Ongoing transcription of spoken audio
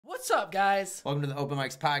What's up, guys? Welcome to the Open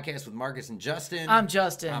Mics Podcast with Marcus and Justin. I'm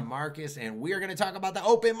Justin. I'm Marcus, and we are going to talk about the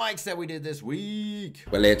open mics that we did this week.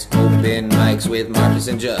 Well, it's Open Mics with Marcus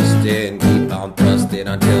and Justin. Keep on thrusting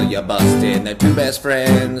until you're busting. They're two best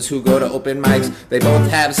friends who go to open mics. They both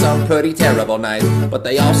have some pretty terrible nights, but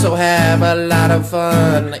they also have a lot of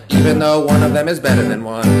fun, even though one of them is better than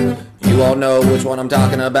one. You all know which one I'm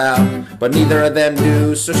talking about, but neither of them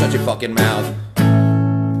do, so shut your fucking mouth.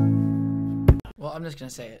 Well, I'm just gonna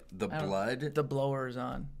say it. The blood? The blower is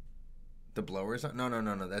on. The blower's on?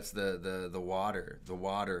 No. That's the water. The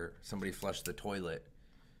water. Somebody flushed the toilet.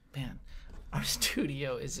 Man, our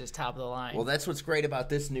studio is just top of the line. Well, that's what's great about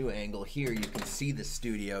this new angle here. You can see the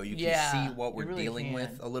studio. You can Yeah, see what we're you really dealing can.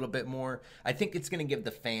 with a little bit more. I think it's going to give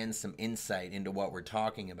the fans some insight into what we're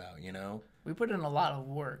talking about, you know? We put in a lot of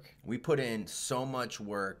work. We put in so much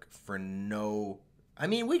work for no... I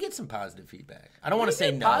mean, we get some positive feedback. I don't want to say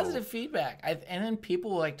no. Positive feedback. And then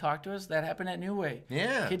people like talk to us. That happened at New Way.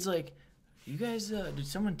 Yeah. Kids like, you guys, did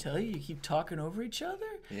someone tell you keep talking over each other?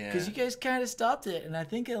 Yeah. Because you guys kind of stopped it, and I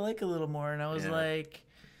think I like a little more. And I was like,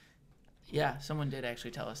 yeah, someone did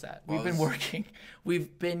actually tell us that. We've been working.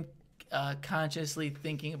 We've been consciously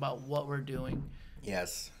thinking about what we're doing.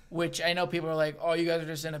 Yes. Which I know people are like, oh, you guys are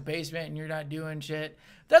just in a basement and you're not doing shit.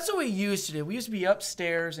 That's what we used to do. We used to be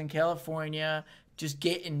upstairs in California, just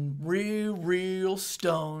getting real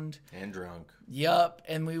stoned. And drunk. Yup.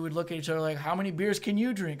 And we would look at each other like, how many beers can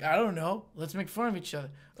you drink? I don't know. Let's make fun of each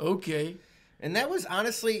other. Okay. And that was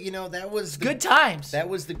honestly, you know, that was Good times. That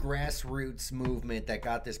was the grassroots movement that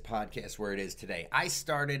got this podcast where it is today. I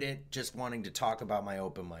started it just wanting to talk about my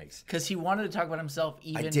open mics. Because he wanted to talk about himself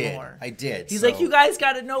even more. I did. He's like, you guys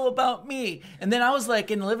got to know about me. And then I was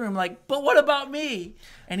like in the living room like, but what about me?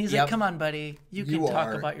 And he's like, come on, buddy. You can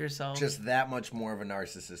talk about yourself. Just that much more of a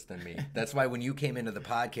narcissist than me. That's why when you came into the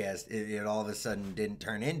podcast, it all of a sudden didn't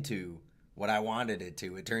turn into what I wanted it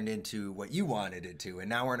to. It turned into what you wanted it to. And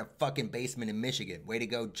now we're in a fucking basement in Michigan. Way to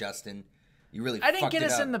go, Justin. You really I didn't fucked get it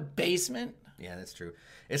us up. in the basement. Yeah, that's true.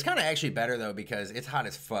 It's kind of actually better, though, because it's hot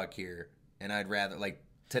as fuck here. And I'd rather, like,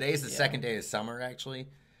 today's the second day of summer, actually.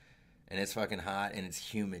 And it's fucking hot and it's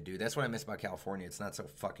humid, dude. That's what I miss about California. It's not so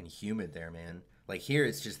fucking humid there, man. Like, here,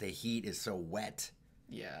 it's just the heat is so wet.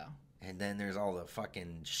 Yeah. And then there's all the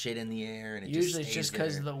fucking shit in the air. And it Usually it's just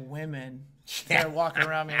because of the women. They're walking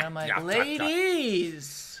around me and I'm like,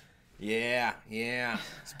 ladies. Yeah.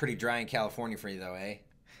 It's pretty dry in California for you, though, eh?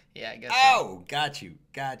 Yeah, I guess Oh, got you,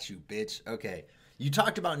 bitch. Okay. You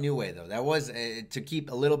talked about New Way, though. That was to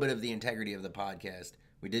keep a little bit of the integrity of the podcast.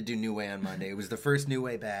 We did do New Way on Monday. It was the first New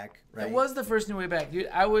Way back, right? It was the first New Way back. Dude,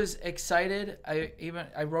 I was excited.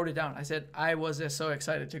 I wrote it down. I said, I was so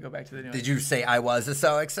excited to go back to the New Way. Did you say I was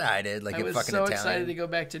so excited? Like I a was fucking so Italian? excited to go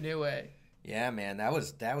back to New Way. Yeah, man. That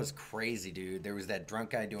was crazy, dude. There was that drunk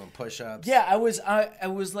guy doing push-ups. Yeah, I was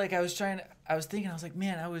thinking, I was like,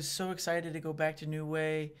 man, I was so excited to go back to New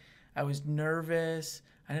Way. I was nervous.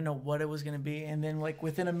 I didn't know what it was going to be. And then, like,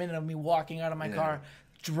 within a minute of me walking out of my car,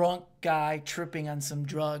 drunk guy tripping on some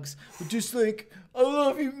drugs, just like, I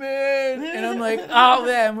love you, man. And I'm like, oh,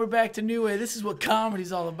 man, we're back to New Way. This is what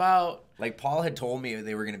comedy's all about. Like, Paul had told me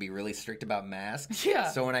they were going to be really strict about masks. Yeah.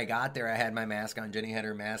 So when I got there, I had my mask on. Jenny had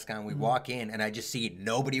her mask on. We walk in, and I just see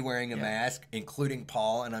nobody wearing a mask, including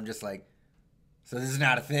Paul. And I'm just like, so this is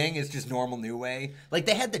not a thing? It's just normal New Way? Like,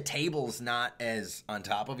 they had the tables not as on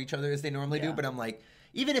top of each other as they normally do. But I'm like,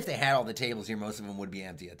 even if they had all the tables here, most of them would be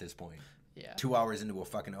empty at this point. Yeah. 2 hours into a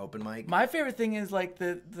fucking open mic. My favorite thing is, like,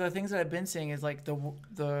 the things that I've been seeing is, like,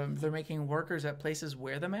 they're making workers at places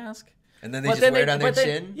wear the mask. And then they just wear it on their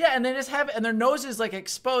chin? Yeah, and they just have it, and their nose is, like,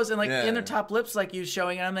 exposed, and, like, in their top lips, like, you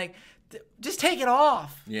showing, and I'm like, just take it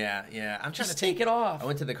off. Yeah. I'm trying to take it off. I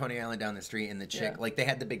went to the Coney Island down the street, and the chick, like, they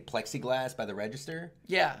had the big plexiglass by the register.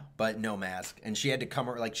 Yeah. But no mask. And she had to come,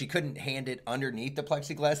 like, she couldn't hand it underneath the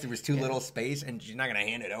plexiglass. There was too little space, and she's not going to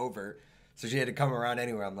hand it over. So she had to come around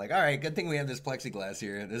anywhere. I'm like, all right, good thing we have this plexiglass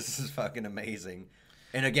here. This is fucking amazing.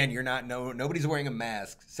 And again, nobody's wearing a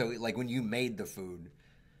mask. So, like, when you made the food...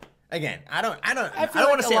 Again, I don't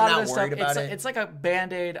want to say I'm not worried about it. It's like a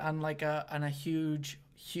Band-Aid on a huge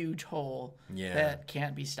hole that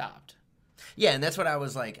can't be stopped. Yeah, and that's what I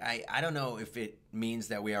was like. I don't know if it means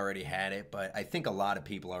that we already had it, but I think a lot of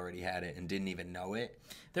people already had it and didn't even know it.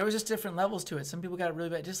 There was just different levels to it. Some people got it really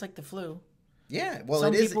bad, just like the flu. Yeah, well,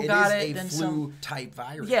 some it is people got it, a then flu-type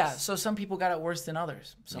virus. Yeah, so some people got it worse than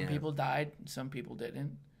others. Some people died, some people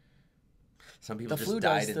didn't. Some people the just flu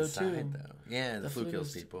died does, though, inside, too. though. Yeah, the flu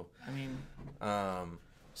kills people. I mean,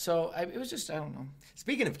 So it was just, I don't know.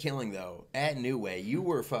 Speaking of killing, though, at New Way, you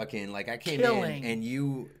were fucking, like, I came Killing. in and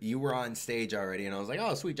you were on stage already, and I was like,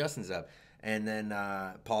 oh, sweet, Justin's up. And then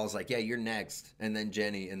Paul's like, yeah, you're next. And then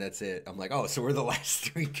Jenny, and that's it. I'm like, oh, so we're the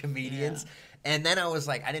last 3 comedians. Yeah. And then I was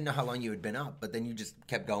like, I didn't know how long you had been up, but then you just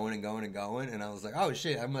kept going and going and going. And I was like, oh,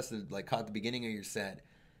 shit, I must have like caught the beginning of your set.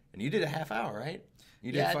 And you did a half hour, right?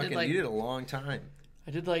 You did you did a long time.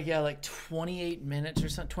 I did like 28 minutes or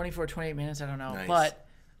something, 24, 28 minutes, I don't know. Nice. But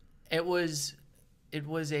it was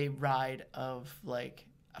a ride of like,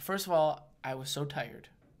 first of all, I was so tired.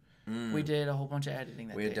 We did a whole bunch of editing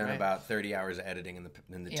that day. We had done right? about 30 hours of editing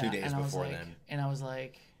in the 2 days before then. And I was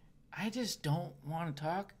like, I just don't want to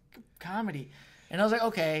talk comedy. And I was like,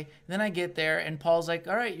 okay. Then I get there, and Paul's like,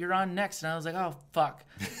 all right, you're on next. And I was like, oh, fuck.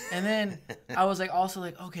 And then I was like, also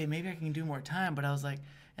like, okay, maybe I can do more time. But I was like,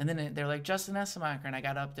 and then they're like, Justin Essemacher. And I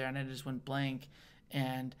got up there, and I just went blank.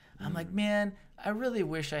 And I'm like, man, I really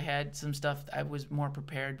wish I had some stuff. I was more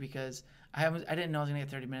prepared because I didn't know I was going to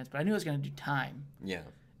get 30 minutes, but I knew I was going to do time. Yeah.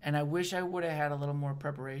 And I wish I would have had a little more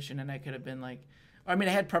preparation, and I could have been like, I mean,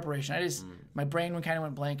 I had preparation. I just, my brain kind of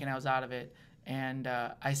went blank, and I was out of it. And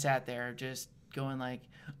I sat there just going like,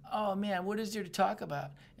 oh, man, what is there to talk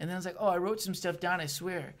about? And then I was like, oh, I wrote some stuff down, I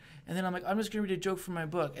swear. And then I'm like, I'm just going to read a joke from my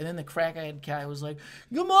book. And then the crackhead guy was like,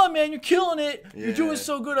 come on, man, you're killing it. Yeah. You're doing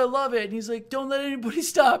so good. I love it. And he's like, don't let anybody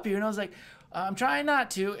stop you. And I was like, I'm trying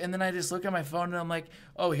not to. And then I just look at my phone and I'm like,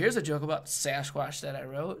 oh, here's a joke about Sasquatch that I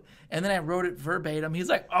wrote. And then I wrote it verbatim. He's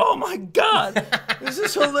like, oh my God, this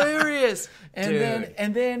is hilarious.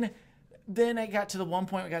 And then I got to the one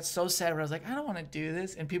point where I got so sad where I was like, I don't want to do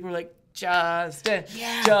this. And people were like, Justin.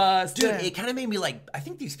 Dude, it kind of made me like, I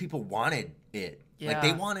think these people wanted it. Yeah. Like,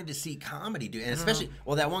 they wanted to see comedy, dude. And especially,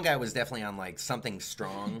 well, that one guy was definitely on, like, something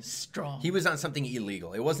strong. Strong. He was on something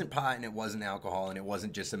illegal. It wasn't pot and it wasn't alcohol and it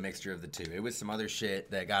wasn't just a mixture of the two. It was some other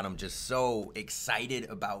shit that got him just so excited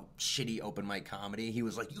about shitty open mic comedy. He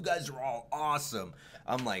was like, you guys are all awesome.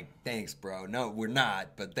 I'm like, thanks, bro. No, we're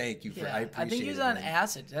not, but thank you for I appreciate it. I think he was on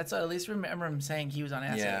acid. That's at least remember him saying he was on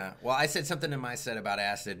acid. Yeah. Well, I said something in my set about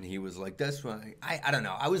acid, and he was like, that's why. I don't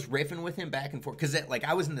know. I was riffing with him back and forth because like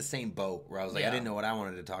I was in the same boat where I was like, I didn't know what I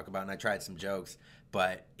wanted to talk about, and I tried some jokes.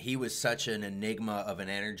 But he was such an enigma of an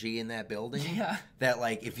energy in that building that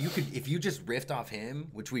like if you just riffed off him,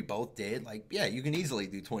 which we both did, like you can easily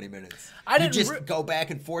do 20 minutes. You just go back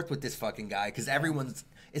and forth with this fucking guy because everyone's.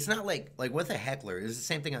 It's not like with a heckler. It's the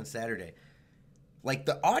same thing on Saturday. Like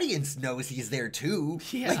the audience knows he's there too.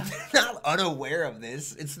 Yeah. Like they're not unaware of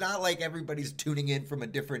this. It's not like everybody's tuning in from a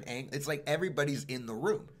different angle. It's like everybody's in the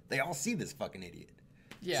room. They all see this fucking idiot.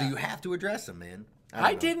 Yeah. So you have to address him, man.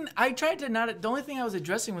 I tried to not. The only thing I was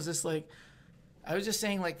addressing was this, like, I was just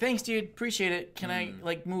saying, like, thanks, dude, appreciate it. Can I,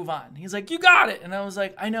 like, move on? He's like, you got it. And I was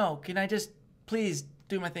like, I know. Can I just please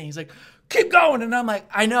do my thing? He's like, keep going. And I'm like,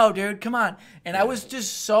 I know, dude. Come on. And I was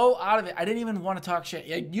just so out of it. I didn't even want to talk shit.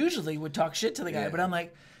 I usually would talk shit to the guy, but I'm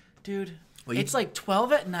like, dude, it's like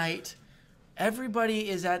 12 at night. Everybody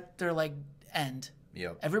is at their, like, end.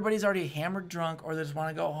 Yep. Everybody's already hammered drunk or they just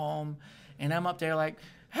want to go home. And I'm up there like,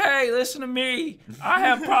 hey, listen to me. I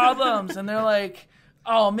have problems. And they're like,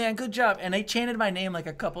 oh, man, good job. And they chanted my name like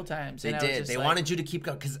a couple times. They did. They wanted you to keep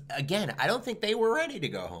going. Because, again, I don't think they were ready to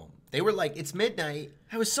go home. They were like, it's midnight.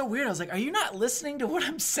 It was so weird. I was like, are you not listening to what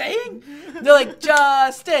I'm saying? They're like,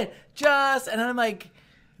 Justin. And I'm like,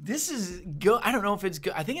 this is good. I don't know if it's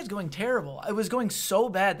good. I think it's going terrible. It was going so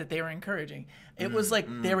bad that they were encouraging. It was like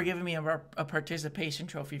they were giving me a participation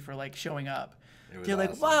trophy for, like, showing up. They're awesome.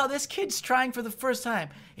 like, wow, this kid's trying for the first time.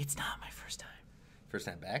 It's not my first time. First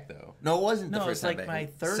time back, though. No, it wasn't the first time back. No,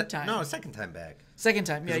 it's like my third time. No, second time back. Second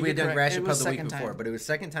time, yeah. We had done Gratiot Pub the week before, time. but it was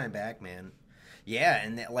second time back, man. Yeah,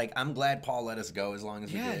 and like I'm glad Paul let us go as long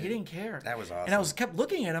as we did. Yeah, he didn't care. That was awesome. And I kept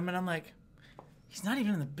looking at him, and I'm like, he's not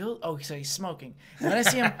even in the building. Oh, so he's smoking. And then I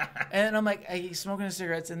see him, and I'm like, he's smoking his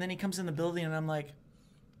cigarettes, and then he comes in the building, and I'm like,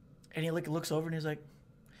 and he like looks over, and he's like,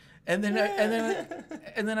 and then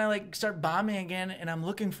I like start bombing again, and I'm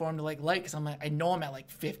looking for him to like because I'm like, I know I'm at like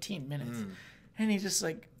 15 minutes, and he just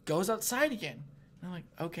like goes outside again. And I'm like,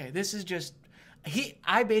 okay, this is just. He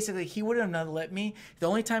would have not let me. The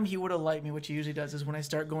only time he would have liked me, which he usually does, is when I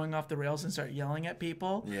start going off the rails and start yelling at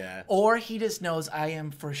people. Yeah. Or he just knows I am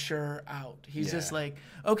for sure out. He's just like,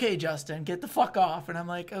 okay, Justin, get the fuck off. And I'm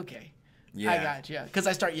like, okay. Yeah. I got you. Because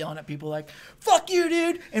I start yelling at people like, fuck you,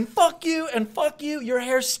 dude, and fuck you, and fuck you. Your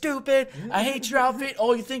hair's stupid. I hate your outfit.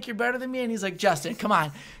 Oh, you think you're better than me? And he's like, Justin, come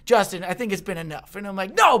on. Justin, I think it's been enough. And I'm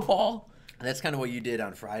like, no, Paul. That's kind of what you did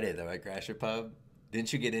on Friday, though, at Gratiot Pub.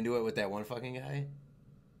 Didn't you get into it with that one fucking guy?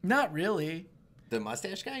 Not really. The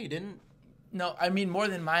mustache guy? You didn't? No, I mean more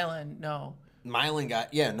than Mylan. No. Mylan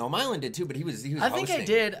got Mylan did too, but he was. I think I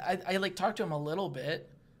did. I like talked to him a little bit,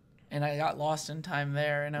 and I got lost in time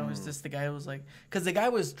there. And I was just the guy who was like, because the guy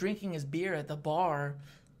was drinking his beer at the bar,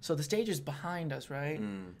 so the stage is behind us, right?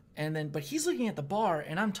 And then, but he's looking at the bar,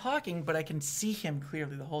 and I'm talking, but I can see him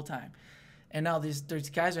clearly the whole time. And now there's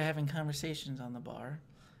guys are having conversations on the bar,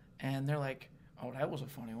 and they're like, "Oh, that was a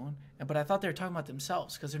funny one." But I thought they were talking about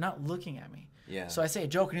themselves because they're not looking at me. Yeah. So I say a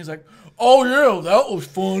joke, and he's like, "Oh yeah, that was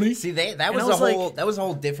funny." See, that was a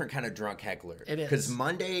whole different kind of drunk heckler. It is. Because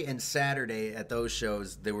Monday and Saturday at those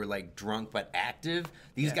shows, they were like drunk but active.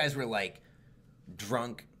 These guys were like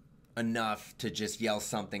drunk enough to just yell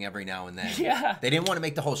something every now and then. Yeah. They didn't want to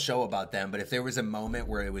make the whole show about them, but if there was a moment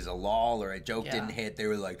where it was a lull or a joke didn't hit, they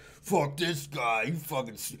were like, "Fuck this guy,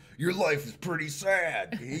 your life is pretty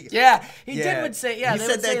sad." He would say, he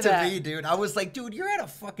said that to me, dude. I was like, dude, you're at a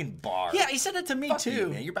fucking bar. Yeah, he said it to me too. You,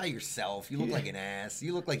 man. You're by yourself. You look like an ass.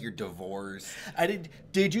 You look like you're divorced.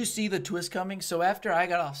 Did you see the twist coming? So after I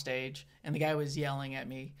got off stage and the guy was yelling at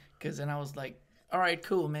me, because then I was like, "All right,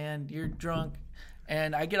 cool, man, you're drunk."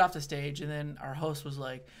 And I get off the stage, and then our host was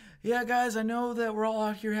like, "Yeah, guys, I know that we're all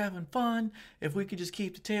out here having fun. If we could just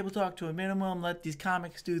keep the table talk to a minimum, let these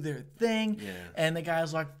comics do their thing." Yeah. And the guy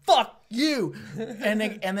was like, "Fuck you!" and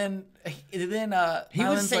then he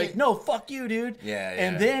was saying, like, "No, fuck you, dude." Yeah.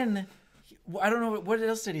 And then I don't know what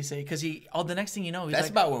else did he say, because the next thing you know, he's that's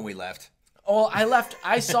like, about when we left. Oh, I left.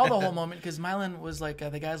 I saw the whole moment because Mylan was like,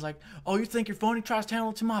 the guy's like, "Oh, you think you're funny? Try to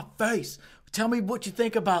tell it to my face. Tell me what you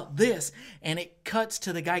think about this." And it cuts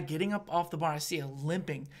to the guy getting up off the bar. I see him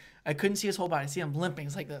limping. I couldn't see his whole body. I see him limping.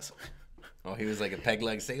 It's like this. Oh, he was like a peg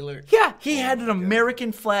leg sailor? Yeah, he had an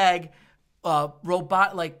American flag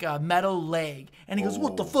metal leg. And he goes,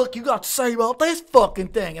 "What the fuck you got to say about this fucking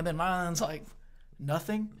thing?" And then Mylan's like,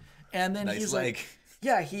 "Nothing." And then he's like,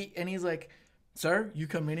 he's like, "Sir, you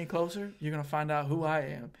come any closer, you're going to find out who I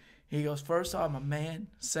am." He goes, "First, I'm a man.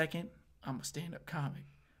 Second, I'm a stand-up comic.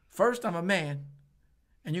 First, I'm a man,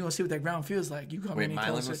 and you're going to see what that ground feels like. You come any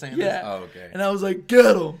closer." Mylan was saying this? Oh, okay. And I was like,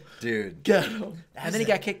 "Get him. Dude. Get him." And then he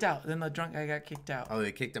got kicked out. Then the drunk guy got kicked out. Oh,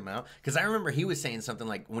 they kicked him out? Because I remember he was saying something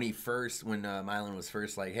like, when Mylan was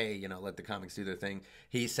first like, "Hey, let the comics do their thing,"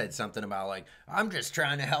 he said something about like, "I'm just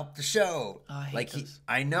trying to help the show." I hate those.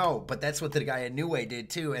 I know, but that's what the guy at New Way did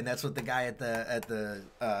too, and that's what the guy at the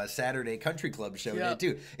Saturday Country Club show did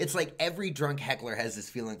too. It's like every drunk heckler has this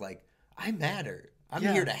feeling like, "I matter. I'm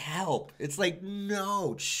here to help." It's like,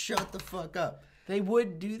 no, shut the fuck up. They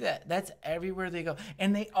would do that. That's everywhere they go.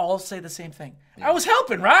 And they all say the same thing. Yeah. "I was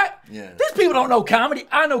helping, right? Yeah. These people don't know comedy.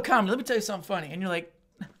 I know comedy. Let me tell you something funny." And you're like,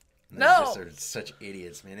 "No." They're such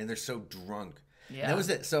idiots, man. And they're so drunk. Yeah. And that was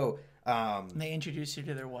it. So, and they introduce you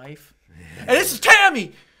to their wife. "And this is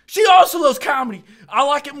Tammy. She also loves comedy. I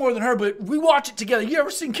like it more than her, but we watch it together. You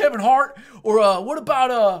ever seen Kevin Hart? Or what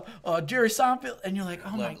about Jerry Seinfeld?" And you're like,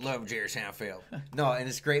 "Oh my God." Love Jerry Seinfeld. No, and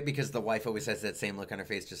it's great because the wife always has that same look on her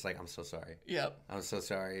face, just like, "I'm so sorry. Yep. I'm so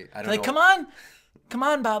sorry. I don't know." Like, come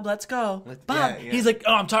on, Bob, let's go. Bob. Yeah. He's like,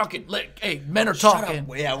 "Oh, I'm talking. Hey, men are talking."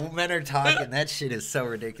 Yeah, men are talking. That shit is so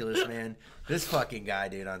ridiculous, man. This fucking guy,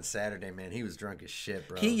 dude, on Saturday, man, he was drunk as shit,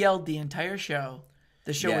 bro. He yelled the entire show.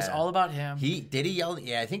 The show was all about him. Did he yell?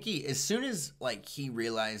 Yeah, I think as soon as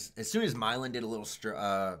Mylan did a little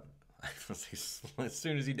as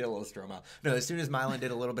soon as he did a little Stroma. No, as soon as Mylan did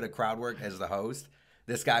a little bit of crowd work as the host,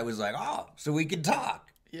 this guy was like, "Oh, so we can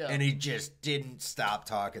talk." Yeah. And he just didn't stop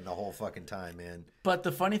talking the whole fucking time, man. But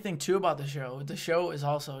the funny thing too about the show is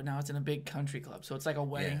also now it's in a big country club, so it's like a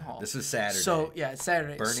wedding hall. This is Saturday. So yeah, it's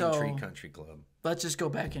Saturday. Burning Tree Country Club. Let's just go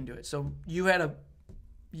back into it. So you led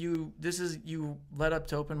up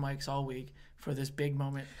to open mics all week for this big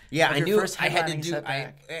moment. Yeah, I knew I had to do.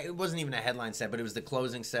 It wasn't even a headline set, but it was the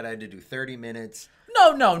closing set. I had to do 30 minutes.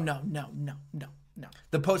 No.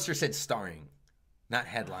 The poster said starring, not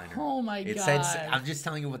headliner. Oh my God! I'm just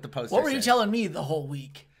telling you what the poster said. What were you telling me the whole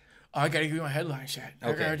week? "I gotta do my headline set.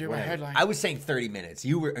 I gotta do my headline." I was saying 30 minutes.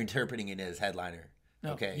 You were interpreting it as headliner.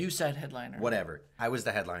 No, okay. You said headliner. Whatever. I was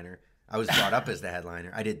the headliner. I was brought up as the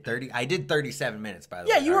headliner. I did 37 minutes, by the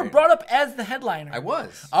way. Yeah, you were brought up as the headliner. I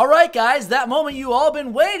was. All right, guys, that moment you all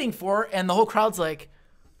been waiting for, and the whole crowd's like,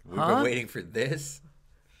 "We've been waiting for this."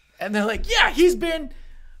 And they're like, "Yeah, he's been."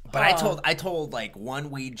 But I told like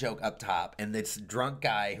one weed joke up top, and this drunk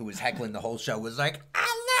guy who was heckling the whole show was like, "I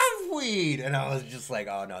love weed," and I was just like,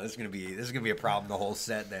 "Oh no, this is gonna be a problem the whole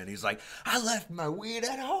set." Then he's like, "I left my weed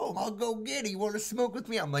at home. I'll go get it. You want to smoke with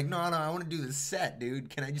me?" I'm like, "No, I want to do the set, dude.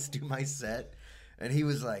 Can I just do my set?" And he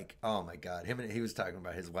was like, "Oh my God." He was talking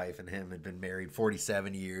about his wife and him had been married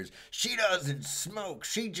 47 years. "She doesn't smoke.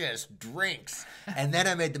 She just drinks." And then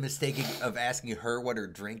I made the mistake of asking her what her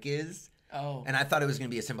drink is. Oh. And I thought it was going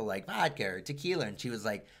to be a simple like vodka or tequila. And she was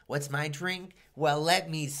like, what's my drink? Well, let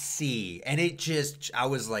me see. And I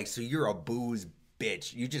was like, so you're a booze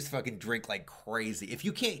bitch. You just fucking drink like crazy. If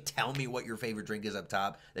you can't tell me what your favorite drink is up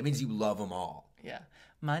top, that means you love them all. Yeah.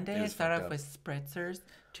 Monday I start off up. with spritzers.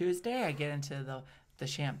 Tuesday I get into the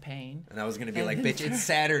champagne. And I was going to be like, bitch, it's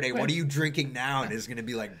Saturday. What are you drinking now? And it's going to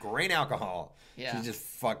be like grain alcohol. Yeah. She's just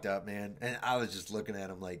fucked up, man. And I was just looking at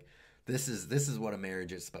him like, this is what a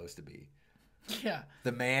marriage is supposed to be. Yeah.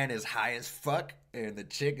 The man is high as fuck and the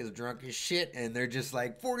chick is drunk as shit, and they're just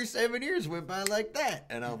like 47 years went by like that.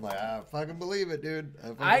 And I'm like, I fucking believe it, dude.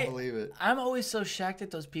 I fucking believe it. I'm always so shocked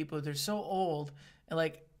at those people. They're so old. And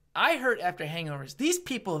like, I heard after hangovers, these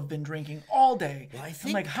people have been drinking all day. Well,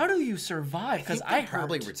 I'm like, how do you survive? Because I heard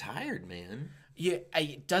probably retired, man. Yeah,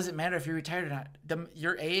 it doesn't matter if you're retired or not.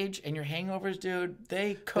 Your age and your hangovers, dude,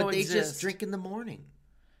 they coexist. But they just drink in the morning.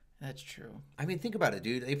 That's true. I mean, think about it,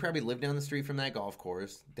 dude. They probably live down the street from that golf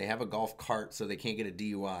course. They have a golf cart so they can't get a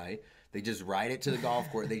DUI. They just ride it to the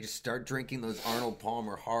golf course. They just start drinking those Arnold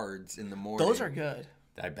Palmer Hards in the morning. Those are good.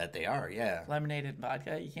 I bet they are, yeah. Lemonade and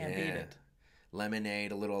vodka, you can't beat it.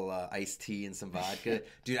 Lemonade, a little iced tea, and some vodka.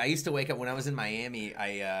 Dude, I used to wake up when I was in Miami.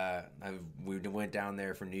 We went down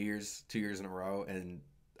there for New Year's 2 years in a row, and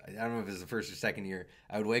I don't know if it was the first or second year.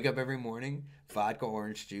 I would wake up every morning, vodka,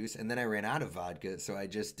 orange juice, and then I ran out of vodka, so I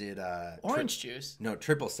just did orange juice. No,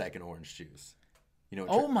 triple second orange juice. You know?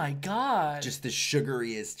 Oh my god! Just the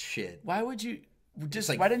sugariest shit. Why would you? Just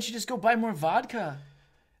like, why didn't you just go buy more vodka?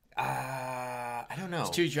 I don't know. It's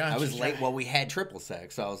too drunk. I was late. Well, we had triple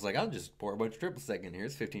sec, so I was like, I'll just pour a bunch of triple sec in here.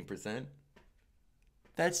 It's 15%.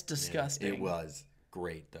 That's disgusting. Yeah, it was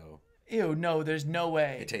great though. Ew, no, there's no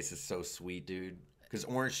way. It tasted so sweet, dude. Because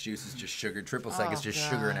orange juice is just sugar. Triple sec is just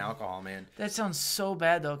sugar and alcohol, man. That sounds so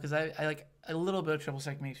bad though, because I like a little bit of triple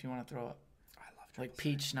sec makes me want to throw up. I love triple like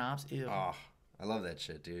peach schnapps. Ew. Oh, I love that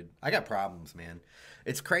shit, dude. I got problems, man.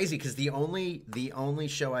 It's crazy because the only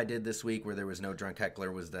show I did this week where there was no drunk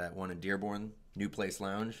heckler was that one in Dearborn, New Place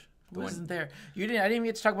Lounge. Wasn't there? You didn't. I didn't even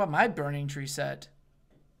get to talk about my Burning Tree set.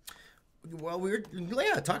 Well,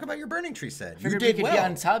 talk about your Burning Tree set. You Figured did we could well. be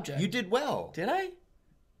on subject. You did well. Did I?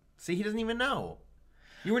 See, he doesn't even know.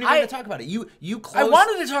 You weren't even going to talk about it. You closed. I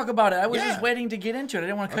wanted to talk about it. I was just waiting to get into it. I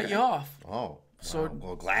didn't want to cut you off. Oh. So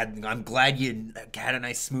well, I'm glad you had a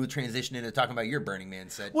nice smooth transition into talking about your Burning Man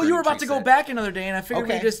set. Well, you were about to go back another day, and I figured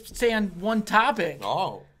we'd just stay on one topic.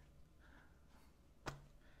 Oh.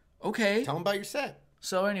 Okay. Tell him about your set.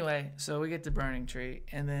 So anyway, we get to Burning Tree,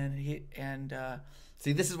 and then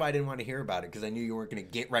see, this is why I didn't want to hear about it, because I knew you weren't going to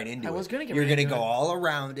get right into it. I was going to get You're right into it. You're going to it. go all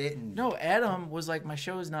around it. And... No, Adam was like, my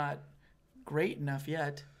show is not great enough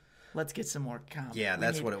yet. Let's get some more comedy. Yeah,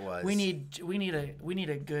 that's what it was. We need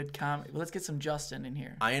a good comedy. Let's get some Justin in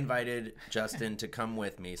here. I invited Justin to come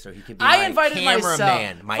with me so he could be I my invited cameraman.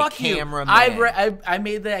 myself. My Fuck cameraman. I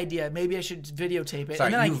made the idea. Maybe I should videotape it.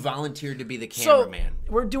 Sorry, and then you volunteered to be the cameraman.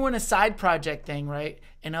 So we're doing a side project thing, right?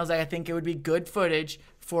 And I was like, I think it would be good footage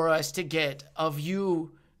for us to get of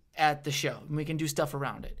you at the show, and we can do stuff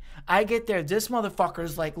around it. I get there, this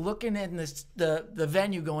motherfucker's like looking in the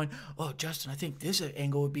venue going, oh, Justin, I think this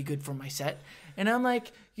angle would be good for my set. And I'm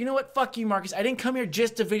like, you know what? Fuck you, Marcus. I didn't come here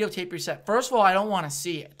just to videotape your set. First of all, I don't want to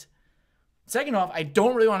see it. Second off, I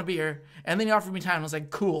don't really want to be here. And then he offered me time. I was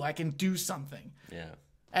like, cool, I can do something. Yeah.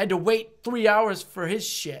 I had to wait 3 hours for his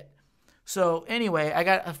shit. So anyway, I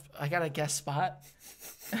got a guest spot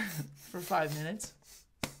for 5 minutes.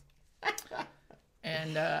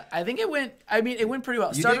 And I think it went pretty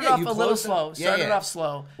well. Started off a little slow. Started off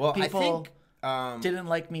slow. Well, people I think didn't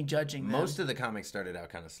like me judging them. most of the comics started out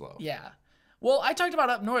kind of slow. Yeah. Well, I talked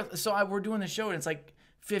about up north. So we're doing the show, and it's like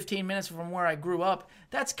 15 minutes from where I grew up.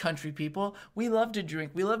 That's country people. We love to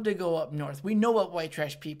drink. We love to go up north. We know what white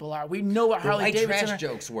trash people are. We know what Harley Davidson white trash are.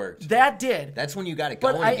 jokes worked. That did. That's when you got it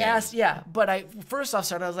going. But I again. asked, first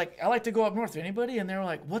off, I was like, I like to go up north. Anybody? And they were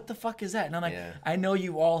like, what the fuck is that? And I'm like, I know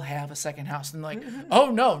you all have a second house. And they're like,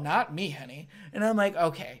 oh no, not me, honey. And I'm like,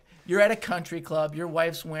 okay. You're at a country club. Your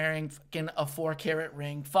wife's wearing fucking a 4-carat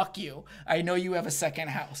ring. Fuck you. I know you have a second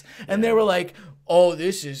house. And they were like, oh,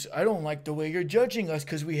 I don't like the way you're judging us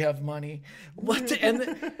because we have money. What? And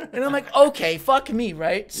I'm like, okay, fuck me,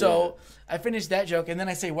 right? So I finished that joke, and then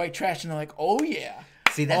I say white trash, and they're like, oh, yeah.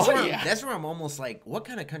 See, that's where I'm almost like, what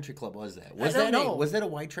kind of country club was that? Was that a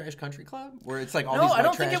white trash country club? Where it's like all these white trash I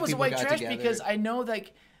don't think it was a white trash together? because I know,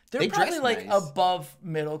 like, they're probably like nice. above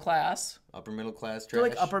middle class. Upper middle class trash? They're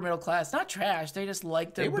like upper middle class. Not trash. They just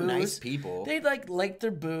like their booze. They were nice people. They like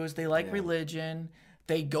their booze. They like religion.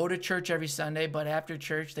 They go to church every Sunday, but after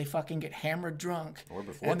church, they fucking get hammered drunk. Or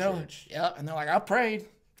before and church. Yeah, and they're like, I prayed.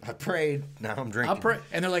 I prayed. Now I'm drinking.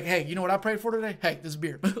 And they're like, hey, you know what I prayed for today? Hey, this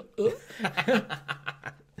beer.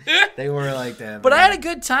 They were like that. But I had a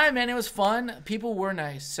good time, man. It was fun. People were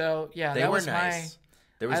nice. So, yeah, They that were was nice.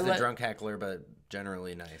 There was I the let- drunk heckler, but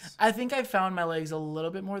generally nice. I think I found my legs a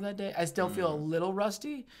little bit more that day. I still feel a little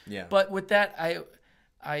rusty. Yeah. But with that,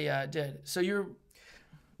 I did. So you're...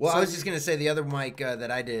 Well, I was just going to say the other mic that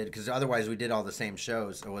I did, because otherwise we did all the same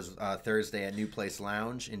shows. It was Thursday at New Place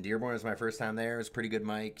Lounge in Dearborn. It was my first time there. It was a pretty good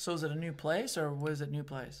mic. So is it a new place or was it new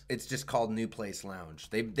place? It's just called New Place Lounge.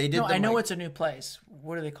 They did No, the I know mic- it's a new place.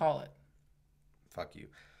 What do they call it? Fuck you.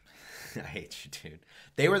 I hate you, dude.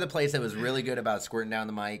 They were the place that was really good about squirting down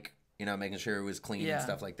the mic, you know, making sure it was clean Yeah. and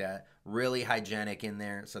stuff like that. Really hygienic in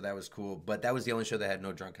there, so that was cool. But that was the only show that had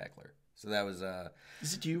no drunk heckler. So that was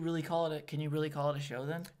Do you really call it can you really call it a show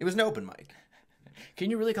then? it was an open mic.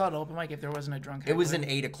 Can you really call it an open mic if there wasn't a drunk heckler? It was an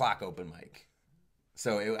 8 o'clock open mic.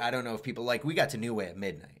 So I don't know if people, like, we got to New Way at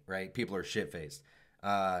midnight, right? People are shit-faced.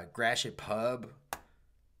 Gratiot Pub.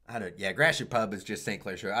 Gratiot Pub is just St.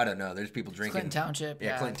 Clair show. I don't know. There's people drinking. Clinton Township.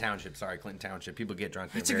 Yeah, Clinton Township. Sorry, Clinton Township. People get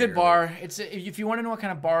drunk there It's a very good early. bar. If you want to know what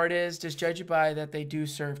kind of bar it is, just judge it by that they do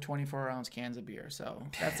serve 24-ounce cans of beer. So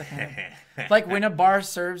that's the kind of like when a bar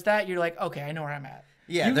serves that, you're like, okay, I know where I'm at.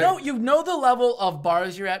 Yeah, you know the level of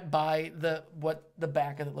bars you're at by what the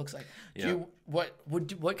back of it looks like. Yeah.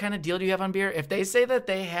 What kind of deal do you have on beer? If they say that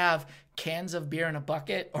they have cans of beer in a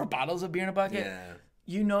bucket or bottles of beer in a bucket, Yeah.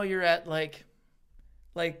 you know you're at like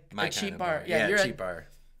My a kind cheap of bar. Yeah, you're cheap at, bar.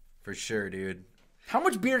 For sure, dude. how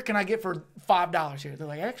much beer can I get for $5 here? They're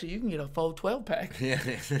like, actually, you can get a full 12 pack. Yeah.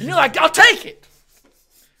 And you're like, I'll take it.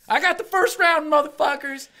 I got the first round,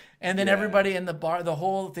 motherfuckers. And then Yeah. everybody in the bar, the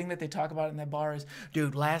whole thing that they talk about in that bar is,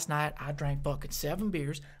 dude, last night I drank fucking 7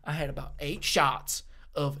 beers. I had about 8 shots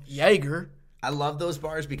of Jaeger. I love those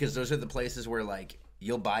bars because those are the places where, like,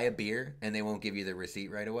 you'll buy a beer and they won't give you the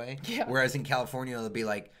receipt right away. Yeah. Whereas in California, they'll be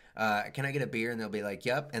like, can I get a beer? And they'll be like,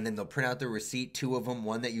 yep. And then they'll print out the receipt, 2 of them,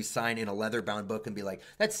 one that you sign in a leather-bound book and be like,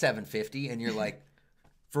 that's $7.50. And you're like,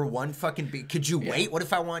 for one fucking beer, could you wait? What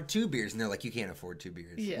if I want 2 beers? And they're like, you can't afford 2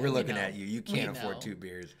 beers. Yeah, We're we looking know. at you. You We can't afford know. 2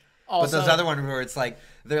 beers. Also, But those other ones where it's like,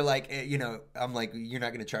 they're like, you know, I'm like, you're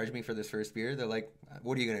not going to charge me for this first beer? They're like,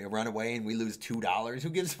 what are you going to run away and we lose $2? Who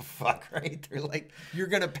gives a fuck, right? They're like, you're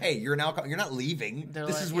going to pay. You're an alcohol. You're not leaving. They're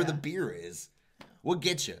This like, is where the yeah. beer is. We'll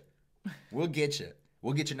get you. We'll get you.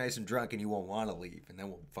 We'll get you nice and drunk and you won't want to leave. And then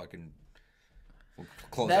we'll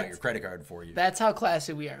close out That's- your credit card for you. that's how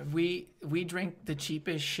classy we are. We drink the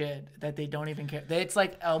cheapest shit that they don't even care. It's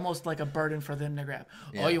like almost like a burden for them to grab.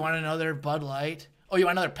 Yeah. Oh, you want another Bud Light? Oh, you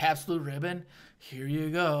want another Pabst Blue Ribbon? Here you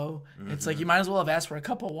go. It's like you might as well have asked for a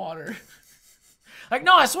cup of water. Like,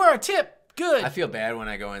 no, I swear, a tip. Good. I feel bad when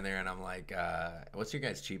I go in there and I'm like, what's your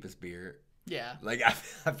guys' cheapest beer? Yeah. Like,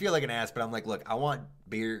 I feel like an ass, but I'm like, look, I want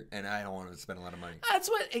beer and I don't want to spend a lot of money. That's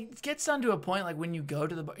what it gets down to a point. Like when you go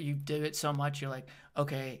to the bar, you do it so much, you're like,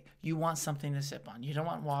 okay, you want something to sip on. You don't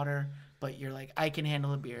want water, but you're like, I can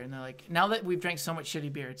handle a beer. And they're like, now that we've drank so much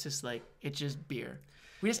shitty beer, it's just like, it's just beer.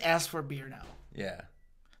 We just ask for beer now. Yeah.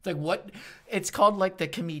 It's like what? It's called like the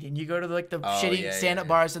comedian. You go to like the shitty yeah, stand-up yeah.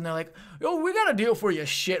 bars, and they're like, "Oh, we got a deal for you,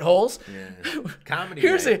 shitholes. Yeah. Comedy.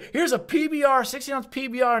 Here's night. a PBR, 60-ounce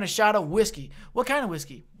PBR, and a shot of whiskey. What kind of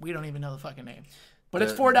whiskey? We don't even know the fucking name, but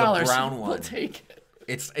it's The $4. brown We'll one. take it.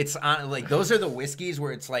 It's on, like, those are the whiskeys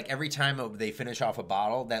where it's like every time they finish off a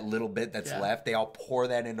bottle, that little bit that's Yeah. left, they all pour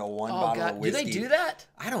that into one Oh bottle of God, do whiskey. they do that?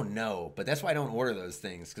 I don't know, but that's why I don't order those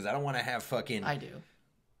things, because I don't want to have fucking I do.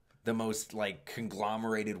 the most like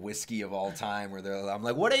conglomerated whiskey of all time. Where I'm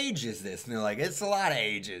like, what age is this? And they're like, it's a lot of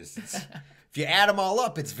ages. If you add them all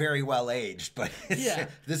up, it's very well aged. But Yeah.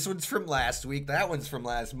 This one's from last week. That one's from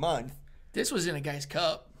last month. This was in a guy's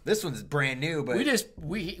cup. This one's brand new. But We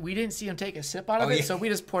didn't see him take a sip out of Oh, it, yeah. so we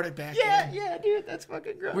just poured it back. in. yeah, dude, that's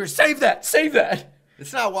fucking gross. We're save that.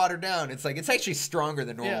 It's not watered down. It's like it's actually stronger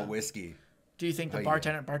than normal Yeah. whiskey. Do you think the you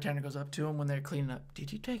bartender goes up to him when they're cleaning up?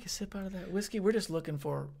 Did you take a sip out of that whiskey? We're just looking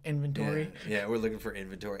for inventory. Yeah, we're looking for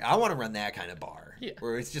inventory. I want to run that kind of bar. Yeah.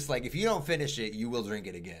 Where it's just like, if you don't finish it, you will drink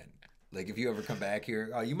it again. Like, if you ever come back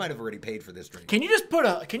here, oh, you might have already paid for this drink. Can you just put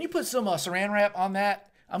some saran wrap on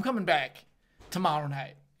that? I'm coming back tomorrow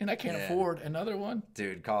night, and I can't Yeah. afford another one.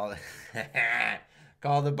 Dude, call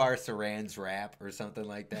the bar Saran's Wrap or something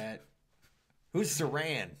like that. Who's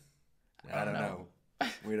Saran? I don't know.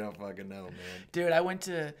 We don't fucking know, man.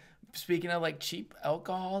 Dude, speaking of like cheap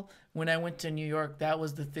alcohol, when I went to New York, that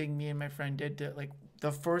was the thing me and my friend did to like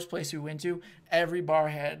the first place we went to, every bar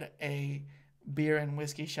had a beer and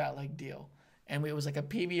whiskey shot like deal. and it was like a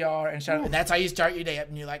PBR, and that's how you start your day up,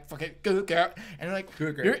 and you're like, fucking go, and you're like,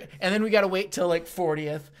 and then we got to wait till like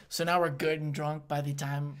 40th, so now we're good and drunk by the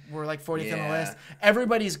time we're like 40th on the list.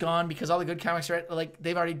 Everybody's gone because all the good comics are like,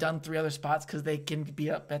 they've already done 3 other spots because they can be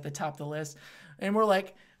up at the top of the list, and we're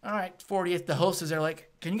like, all right, 40th. The hostess are like,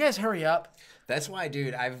 can you guys hurry up? That's why,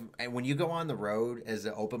 dude, when you go on the road as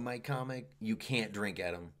an open mic comic, you can't drink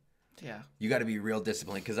at them. Yeah. You got to be real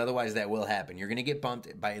disciplined because otherwise that will happen. You're going to get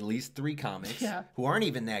bumped by at least 3 comics who aren't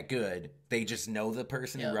even that good. They just know the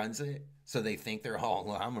person who runs it. So they think they're all,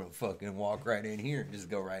 well, I'm going to fucking walk right in here and just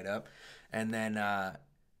go right up. And then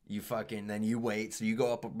then you wait. So you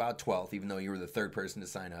go up about 12th, even though you were the 3rd person to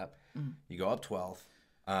sign up. You go up 12th.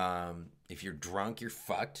 If you're drunk, you're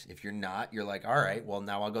fucked. If you're not, you're like, all right, well,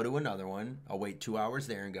 now I'll go to another one. I'll wait 2 hours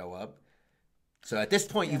there and go up. So at this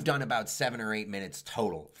point, you've done about 7 or 8 minutes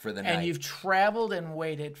total for the night. And you've traveled and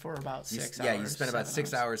waited for about 6 hours. Yeah, you spent about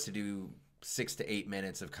 6 hours to do 6 to 8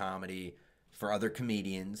 minutes of comedy for other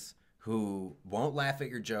comedians who won't laugh at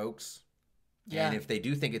your jokes. Yeah. And if they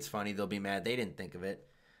do think it's funny, they'll be mad they didn't think of it.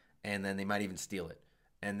 And then they might even steal it.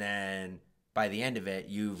 And then by the end of it,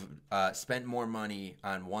 you've spent more money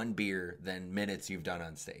on 1 beer than minutes you've done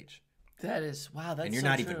on stage. That is, wow, that's And you're so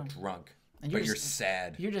not true. even drunk. And you're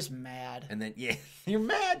sad. You're just mad. And then, you're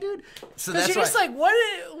mad, dude. So that's you're just like, why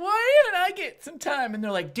didn't I get some time? And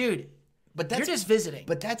they're like, dude, you're just visiting.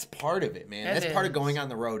 But that's part of it, man. That's part of going on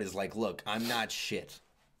the road is like, look, I'm not shit.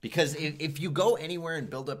 Because if you go anywhere and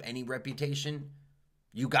build up any reputation,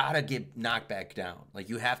 you got to get knocked back down. Like,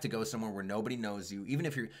 you have to go somewhere where nobody knows you, even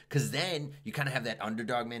if you're... Because then you kind of have that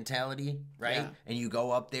underdog mentality, right? Yeah. And you go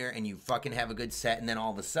up there and you fucking have a good set, and then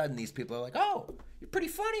all of a sudden these people are like, oh, you're pretty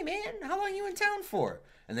funny, man. How long are you in town for?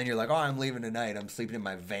 And then you're like, oh, I'm leaving tonight. I'm sleeping in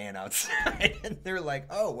my van outside. And they're like,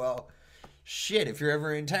 oh, well, shit, if you're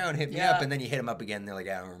ever in town, hit me up. And then you hit them up again, and they're like,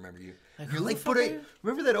 I don't remember you. Like, you're like, but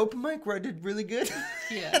remember that open mic where I did really good?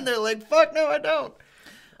 Yeah. And they're like, fuck, no, I don't.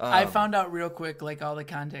 I found out real quick, like, all the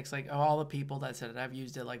context, like, all the people that said it. I've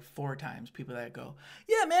used it, like, 4 times. People that go,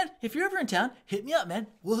 yeah, man, if you're ever in town, hit me up, man.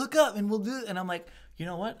 We'll hook up, and we'll do it. And I'm like, you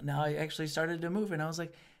know what? Now I actually started to move, and I was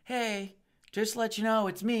like, hey, just to let you know,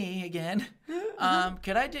 it's me again.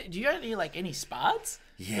 Could I do you got any spots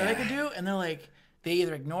that I could do? And they're like, they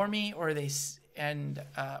either ignore me, or they just,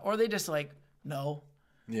 like, no.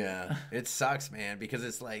 Yeah, it sucks, man, because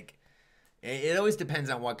it's like, it always depends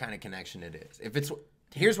on what kind of connection it is. If it's...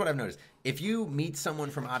 Here's what I've noticed. If you meet someone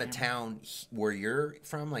from out of town where you're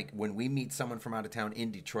from, like when we meet someone from out of town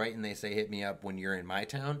in Detroit and they say, hit me up when you're in my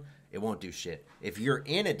town, it won't do shit. If you're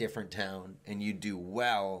in a different town and you do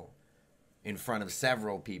well in front of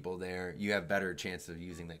several people there, you have better chance of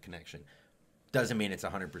using that connection. Doesn't mean it's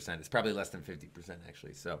 100%. It's probably less than 50%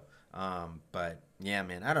 actually. So, but yeah,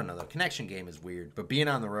 man, I don't know. The connection game is weird, but being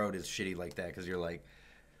on the road is shitty like that because you're like,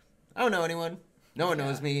 I don't know anyone. No one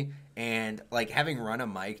knows me, and, like, having run a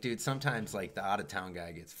mic, dude, sometimes, like, the out-of-town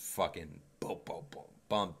guy gets fucking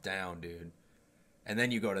bumped down, dude. And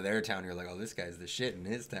then you go to their town, and you're like, oh, this guy's the shit in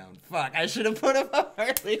his town. Fuck, I should have put him up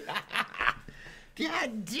early.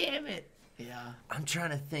 God damn it. Yeah. I'm trying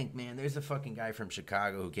to think, man. There's a fucking guy from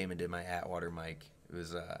Chicago who came and did my Atwater mic. He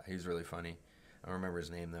was really funny. I don't remember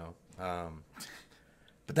his name, though.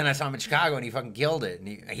 But then I saw him in Chicago, and he fucking killed it.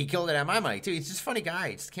 And he killed it at my mic, too. He's just a funny guy.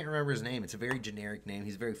 I just can't remember his name. It's a very generic name.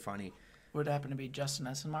 He's very funny. Would it happen to be Justin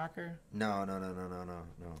Essenmacher? No,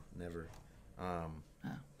 never.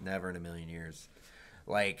 Never in a million years.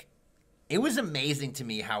 Like, it was amazing to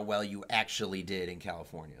me how well you actually did in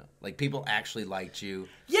California. Like, people actually liked you.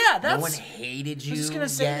 Yeah, that's... No one hated you. I was just going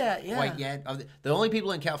to say that, yeah. Quite yet. The only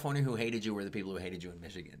people in California who hated you were the people who hated you in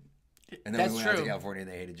Michigan. And then we went out to California, and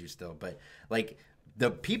they hated you still. But, like... The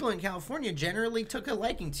people in California generally took a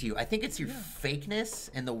liking to you. I think it's your fakeness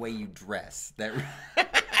and the way you dress. That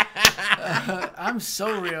I'm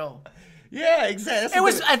so real. Yeah, exactly.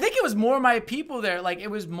 I think it was more my people there. Like, it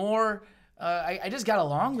was more... I just got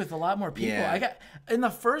along with a lot more people. Yeah. I got... In the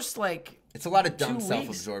first, like... It's a lot of dumb,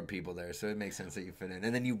 self-absorbed people there, so it makes sense that you fit in.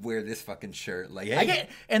 And then you wear this fucking shirt, like, hey.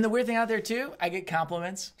 And the weird thing out there, too, I get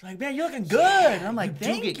compliments. Like, man, you're looking good. And I'm like,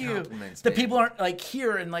 thank you. The people aren't, like,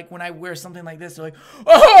 here, and, like, when I wear something like this, they're like,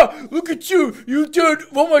 oh, look at you. You did,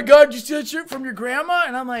 oh, my God, you see that shirt from your grandma?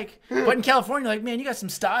 And I'm like, but in California, like, man, you got some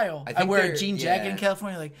style. I wear a jean jacket in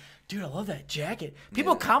California, like, dude, I love that jacket.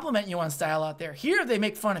 People compliment you on style out there. Here, they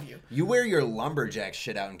make fun of you. You wear your lumberjack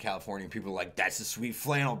shit out in California, and people are like, that's a sweet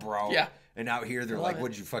flannel, bro. Yeah. And out here, they're like,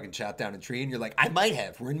 what, did you fucking chop down a tree? And you're like, I might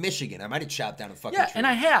have. We're in Michigan. I might have chopped down a fucking tree. Yeah, and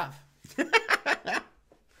I have.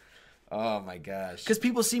 Oh, my gosh. Because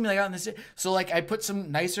people see me, like, out in the city. So, like, I put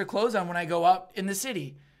some nicer clothes on when I go out in the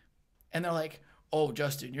city. And they're like, oh,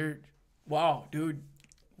 Justin, wow, dude,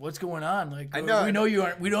 what's going on? Like, I know. we know you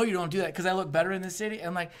aren't. We know you don't do that because I look better in the city.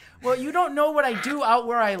 I'm like, well, you don't know what I do out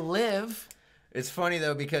where I live. It's funny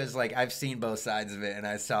though because like I've seen both sides of it, and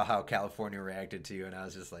I saw how California reacted to you, and I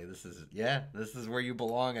was just like, this is where you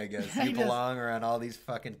belong, I guess. You belong around all these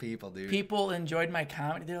fucking people, dude. People enjoyed my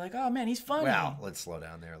comedy. They're like, oh man, he's funny. Well, let's slow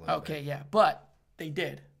down there a little bit. Okay, yeah, but they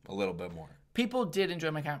did. A little bit more. People did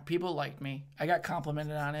enjoy my comedy. People liked me. I got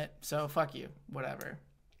complimented on it, so fuck you, whatever.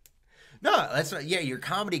 No, that's not, yeah. Your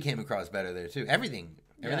comedy came across better there too. Everything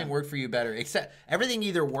worked for you better. Except everything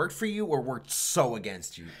either worked for you or worked so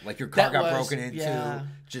against you. Like your car got broken into.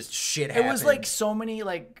 Just shit happened. It was like so many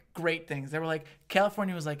like great things. They were like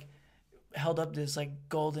California was like held up this like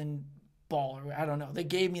golden ball or I don't know. They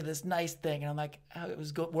gave me this nice thing and I'm like I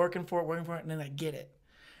was working for it, and then I get it.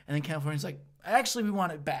 And then California's like, actually, we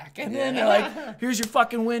want it back. And then they're like, here's your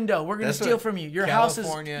fucking window. We're going to steal from you. Your house is,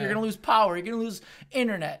 you're going to lose power. You're going to lose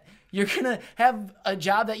internet. You're going to have a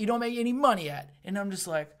job that you don't make any money at. And I'm just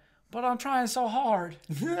like, but I'm trying so hard.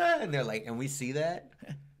 And they're like, and we see that.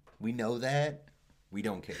 We know that. We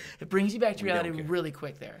don't care. It brings you back to reality really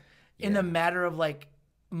quick there. In the matter of like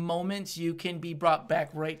moments, you can be brought back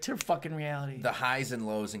right to fucking reality. The highs and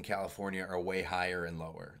lows in California are way higher and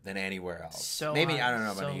lower than anywhere else. So maybe high, I don't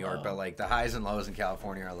know about so New York, low. but like the highs and lows in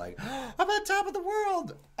California are like, I'm on top of the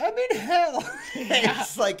world. I'm in hell.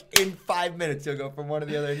 It's like in 5 minutes you'll go from one to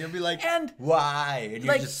the other, and you'll be like, and why? And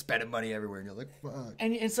you're like, just spending money everywhere, and you're like, fuck.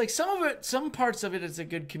 And it's like some parts of it is a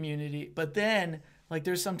good community, but then like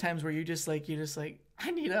there's some times where you're just like I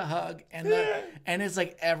need a hug, and it's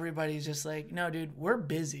like everybody's just like, no, dude, we're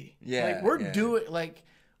busy. Yeah, like we're doing like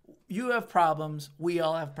you have problems, we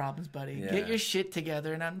all have problems, buddy. Yeah. Get your shit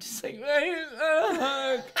together, and I'm just like, I need a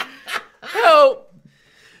hug. Help.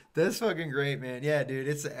 That's fucking great, man. Yeah, dude.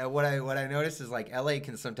 It's what I noticed is like LA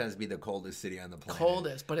can sometimes be the coldest city on the planet.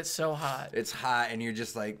 Coldest, but it's so hot. It's hot, and you're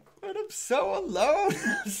just like, but I'm so alone.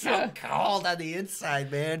 I'm so cold on the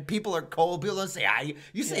inside, man. People are cold. People don't say hi.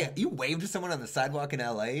 You wave to someone on the sidewalk in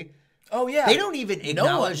LA. Oh yeah. They don't even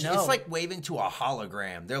acknowledge. No. It's like waving to a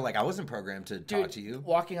hologram. They're like, I wasn't programmed to talk to you.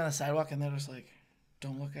 Walking on the sidewalk, and they're just like,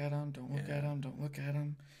 don't look at him. Don't look at him. Don't look at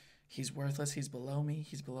him. He's worthless. He's below me.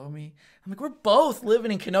 He's below me. I'm like, we're both living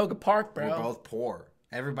in Canoga Park, bro. We're both poor.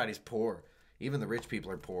 Everybody's poor. Even the rich people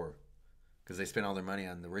are poor because they spend all their money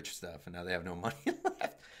on the rich stuff, and now they have no money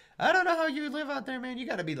left. I don't know how you live out there, man. You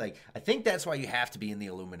got to be like, I think that's why you have to be in the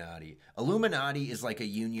Illuminati. Illuminati is like a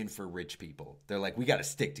union for rich people. They're like, we got to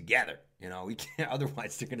stick together. You know, we can't,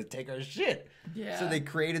 otherwise they're going to take our shit. Yeah. So they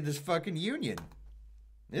created this fucking union.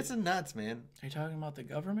 It's nuts, man. Are you talking about the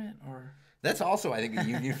government or? That's also, I think, a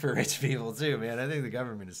union for rich people, too, man. I think the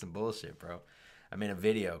government is some bullshit, bro. I made a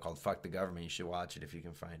video called Fuck the Government. You should watch it if you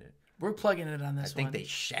can find it. We're plugging it on this one. I think they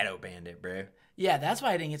shadow banned it, bro. Yeah, that's why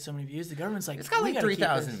I didn't get so many views. The government's like, it's got like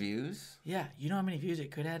 3,000 views. Yeah, you know how many views it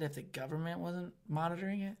could have if the government wasn't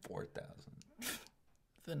monitoring it? 4,000.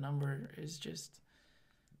 The number is just,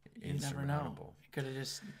 you never know. It could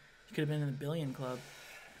have been in the billion club.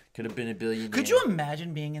 Could have been a billion. Could you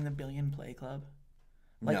imagine being in the billion play club?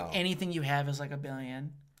 Like no. Anything you have is like a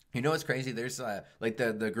billion. You know what's crazy? There's like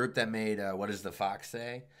the group that made What Does the Fox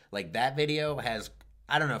Say? Like that video has,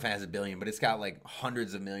 I don't know if it has a billion, but it's got like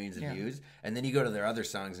hundreds of millions of views. And then you go to their other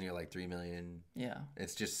songs and you're like 3 million. Yeah.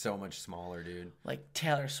 It's just so much smaller, dude. Like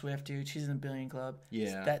Taylor Swift, dude. She's in the billion club.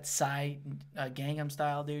 Yeah. That Psy Gangnam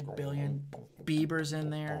Style, dude. Billion. Bieber's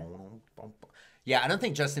in there. Yeah, I don't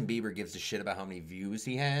think Justin Bieber gives a shit about how many views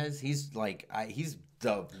he has. He's like, he's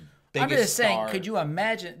the biggest I'm just saying, star. could you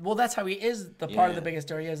imagine? Well, that's how he is the part of the biggest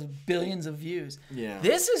star. He has billions of views. Yeah.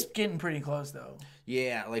 This is getting pretty close, though.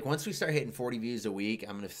 Yeah, like once we start hitting 40 views a week,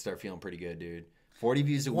 I'm going to start feeling pretty good, dude. 40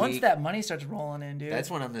 views a week. Once that money starts rolling in, dude. That's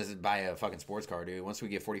when I'm going to buy a fucking sports car, dude. Once we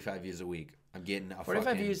get 45 views a week, I'm getting a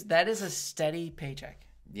 45 views, that is a steady paycheck.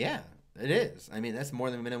 Yeah, it is. I mean, that's more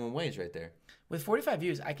than minimum wage right there. With 45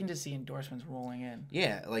 views, I can just see endorsements rolling in.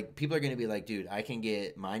 Yeah, like people are going to be like, dude, I can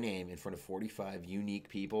get my name in front of 45 unique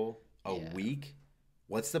people a week.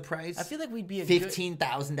 What's the price? I feel like we'd be a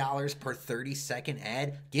 $15,000 per 30-second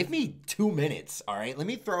ad. Give me 2 minutes, all right? Let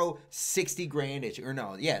me throw 60 grand at you. Or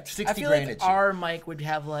no, yeah, 60 I feel grand like at you. our mic would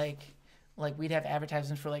have like we'd have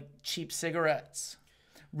advertisements for like cheap cigarettes,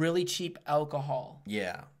 really cheap alcohol.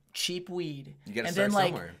 Yeah. Cheap weed. You gotta and start then like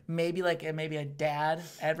somewhere. maybe a dad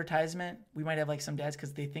advertisement. We might have like some dads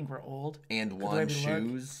because they think we're old. And one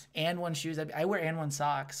shoes. And one shoes. I wear and one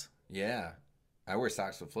socks. Yeah. I wear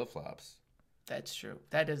socks with flip-flops. That's true.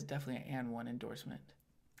 That is definitely an and one endorsement.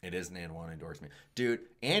 It is an And One endorsement. Dude,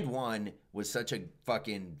 And One was such a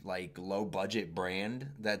fucking like low budget brand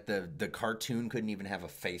that the cartoon couldn't even have a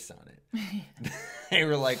face on it. They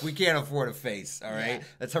were like, we can't afford a face, all right? Yeah.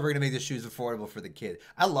 That's how we're gonna make the shoes affordable for the kid.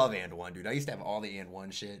 I love And One, dude. I used to have all the And One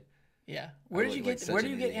shit. Yeah. Where did you get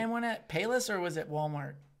And One at? Payless or was it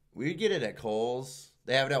Walmart? We'd get it at Kohl's.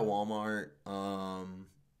 They have it at Walmart.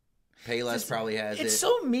 Payless probably has it. It's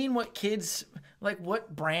so mean what kids, like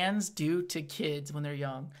what brands do to kids when they're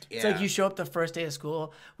young. It's like Yeah. you show up the first day of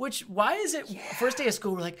school, which why is it first day of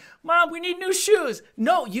school we're like, Mom, we need new shoes.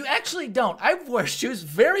 No, you actually don't. I've worn shoes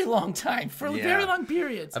very long time, for very long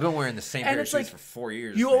periods. I've been wearing the same pair of shoes for 4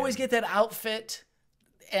 years. You man. always get that outfit,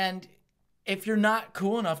 and if you're not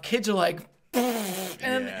cool enough, kids are like,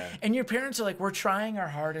 and your parents are like, we're trying our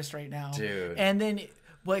hardest right now. Dude. And then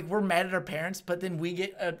like we're mad at our parents, but then we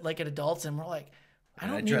get like at adults and we're like, I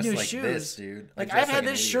don't need new like shoes. this, dude. Like I dress I've had like an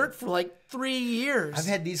this idiot. shirt for like 3 years. I've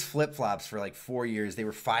had these flip flops for like 4 years. They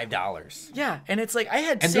were $5. Yeah, and it's like I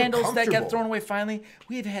had And they're sandals that got comfortable. thrown away finally.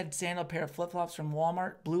 We've had sandal pair of flip flops from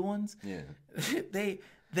Walmart, blue ones. Yeah.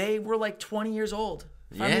 they were like 20 years old.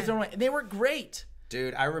 Finally Yeah. thrown away. They were great.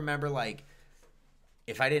 Dude, I remember like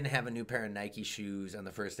if I didn't have a new pair of Nike shoes on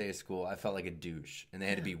the first day of school, I felt like a douche. And they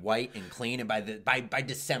had to be white and clean. And by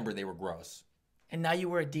December, they were gross. And now you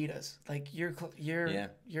wear Adidas. Like your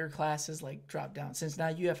classes like drop down since now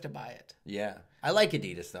you have to buy it. Yeah. I like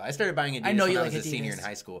Adidas though. I started buying Adidas know when you I like was a senior Adidas. in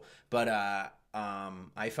high school. But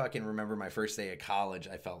I fucking remember my first day at college.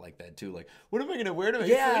 I felt like that too. Like, what am I gonna wear to my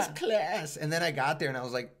first class? And then I got there and I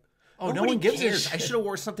was like, Oh, no nobody one gives a cares. I shit. should have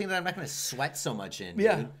wore something that I'm not gonna sweat so much in.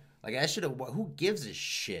 Yeah. Dude. Like I should have. Who gives a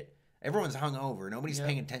shit? Everyone's hungover. Nobody's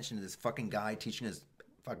paying attention to this fucking guy teaching us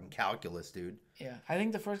fucking calculus, dude. Yeah, I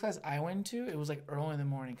think the first class I went to, it was like early in the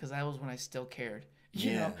morning because that was when I still cared.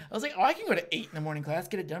 You know, I was like, oh, I can go to 8 in the morning class,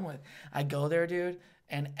 get it done with. I go there, dude,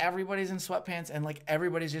 and everybody's in sweatpants and like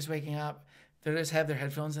everybody's just waking up. They just have their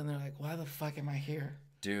headphones and they're like, why the fuck am I here?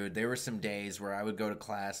 Dude, there were some days where I would go to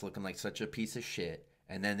class looking like such a piece of shit,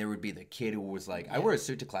 and then there would be the kid who was like, I wear a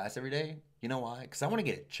suit to class every day. You know why? Because I want to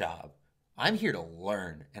get a job. I'm here to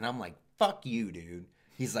learn. And I'm like, fuck you, dude.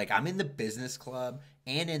 He's like, I'm in the business club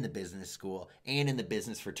and in the business school and in the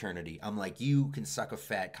business fraternity. I'm like, you can suck a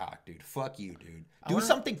fat cock, dude. Fuck you, dude. Do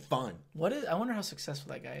something fun. I wonder how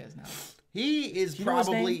successful that guy is now. He is you know his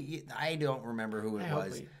probably, I don't remember who it hope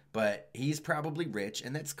was, he- but he's probably rich,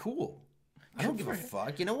 and that's cool. I don't give a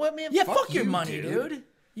fuck. You know what, man? Yeah, fuck your you, money, dude.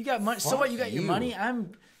 You got money. So Fuck what? You got your you. money.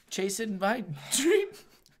 I'm chasing my dream.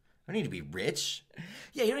 I need to be rich.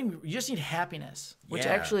 Yeah, you just need happiness, which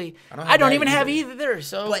Yeah. actually I don't I have don't that even have either. either.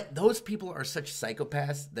 So But those people are such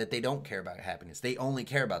psychopaths that they don't care about happiness. They only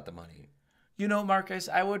care about the money. you know, Marcus,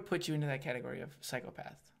 I would put you into that category of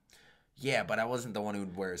psychopath. Yeah, but I wasn't the one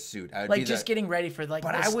who'd wear a suit. I would Like be just getting ready for like.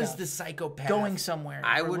 But this I was stuff. the psychopath Going somewhere.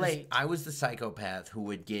 I or was late. I was the psychopath who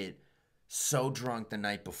would get so drunk the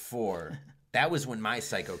night before. That was when my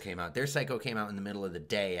psycho came out. Their psycho came out in the middle of the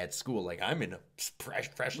day at school. Like I'm in a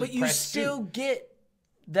freshly But you pressed still suit. get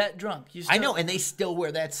that drunk. You still, I know, and they still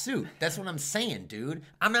wear that suit. That's what I'm saying, dude.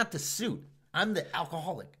 I'm not the suit. I'm the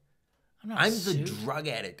alcoholic. I'm the drug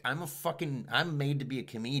addict. I'm made to be a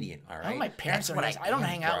comedian, all right? Oh, my parents That's are what nice. I don't am,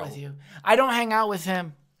 hang out bro. with you. I don't hang out with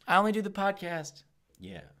him. I only do the podcast.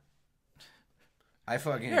 Yeah. I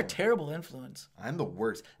fucking You're a terrible influence. I'm the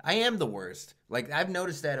worst. I am the worst. Like I've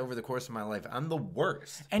noticed that over the course of my life. I'm the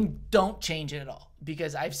worst. And don't change it at all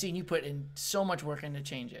because I've seen you put in so much work in to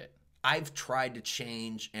change it. I've tried to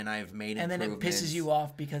change and I've made And then it improvements. pisses you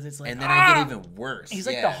off because it's like, And then I get even worse. He's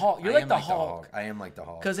like the Hulk. You're I like am the Hulk. I am like the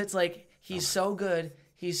Hulk. because it's like he's so good.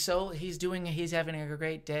 He's having a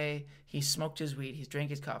great day. He smoked his weed. He's drank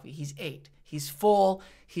his coffee. He's ate. He's full.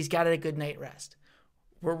 He's got a good night rest.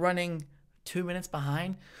 We're running 2 minutes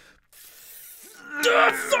behind.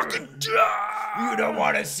 You don't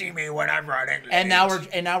want to see me when I'm running. And now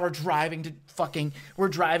we're driving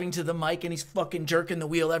to the mic and he's fucking jerking the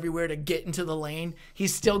wheel everywhere to get into the lane.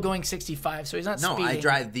 He's still going 65, so he's not No, speeding. I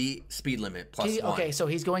drive the speed limit plus one. Okay, so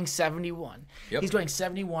he's going 71. Yep. He's going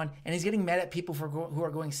 71, and he's getting mad at people who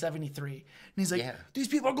are going 73. And he's like, Yeah. these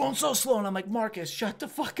people are going so slow. And I'm like, Marcus, shut the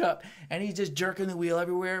fuck up. And he's just jerking the wheel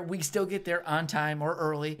everywhere. We still get there on time or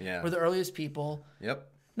early. Yeah. We're the earliest people. Yep.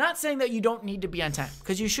 Not saying that you don't need to be on time,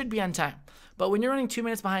 because you should be on time. But when you're running 2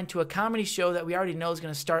 minutes behind to a comedy show that we already know is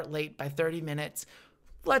going to start late by 30 minutes,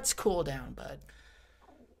 let's cool down, bud.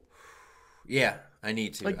 Yeah, I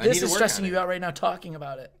need to. Like, I need this to is work stressing on you it. out right now talking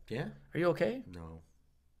about it. Yeah. Are you okay? No.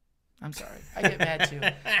 I'm sorry. I get mad too.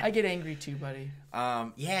 I get angry too, buddy.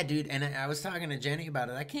 Yeah, dude. And I was talking to Jenny about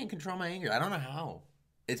it. I can't control my anger. I don't know how.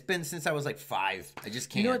 It's been since I was like 5. I just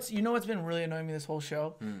can't. You know what's been really annoying me this whole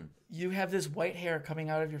show? You have this white hair coming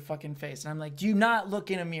out of your fucking face, and I'm like, do you not look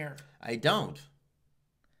in a mirror? I don't.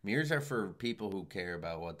 Mirrors are for people who care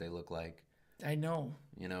about what they look like. I know.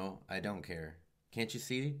 You know, I don't care. Can't you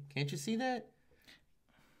see? Can't you see that?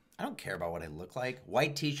 I don't care about what I look like.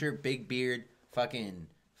 White t-shirt, big beard, fucking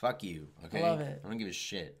fuck you. Okay. I love it. I don't give a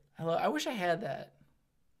shit. I wish I had that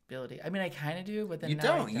ability. I mean, I kind of do, but then You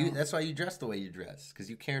now don't. I don't. That's why you dress the way you dress, because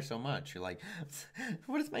you care so much. You're like,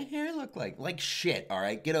 what does my hair look like? Like shit. All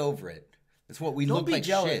right, get over it. That's what we Don't look be like.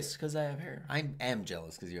 jealous Shit. because I have hair. I am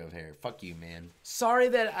jealous because you have hair. Fuck you, man. Sorry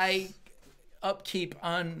that I upkeep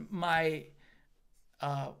on my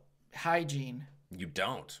hygiene. You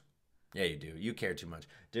don't. Yeah, you do. You care too much.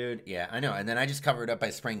 Dude, yeah, I know. And then I just cover it up by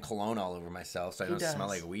spraying cologne all over myself so I don't smell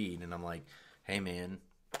like weed. And I'm like, hey, man,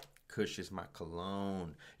 Kush is my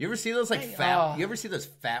cologne. You ever see those You ever see those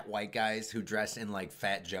fat white guys who dress in like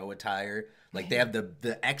Fat Joe attire? Like they have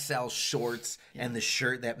the XL shorts and the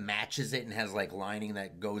shirt that matches it and has like lining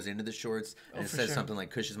that goes into the shorts. And it says something like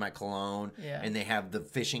Kush is my cologne. Yeah. And they have the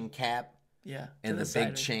fishing cap. Yeah. And the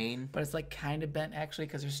big chain. But it's like kind of bent actually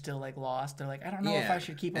because they're still like lost. They're like, I don't know if I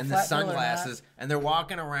should keep a and flat the bill or sunglasses. And they're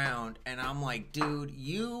walking around and I'm like, dude,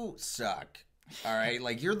 you suck. All right?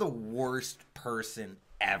 Like you're the worst person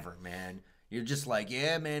ever, man. You're just like,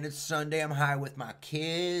 yeah, man, it's Sunday. I'm high with my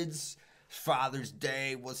kids. Father's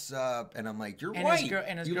Day, what's up? And I'm like, you're white.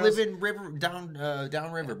 You live in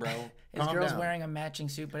downriver, bro. His girl's wearing a matching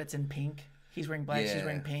suit, but it's in pink. He's wearing black. She's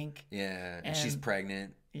wearing pink. Yeah, and she's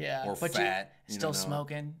pregnant. Yeah, or but fat. Still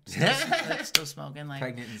smoking. Still smoking. Like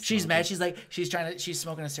pregnant and she's smoking. mad. She's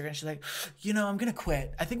smoking a cigarette. And she's like, I'm gonna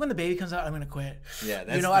quit. I think when the baby comes out, I'm gonna quit. Yeah,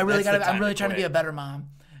 that's I'm really trying to be a better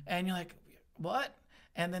mom. And you're like, what?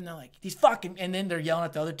 And then they're like, these fucking, and then they're yelling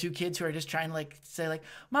at the other 2 kids who are just trying to like say like,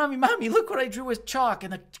 mommy, look what I drew with chalk.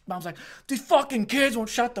 And the mom's like, these fucking kids won't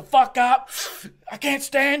shut the fuck up. I can't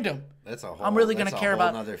stand them. That's a whole. I'm really gonna care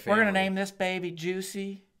about. We're gonna name this baby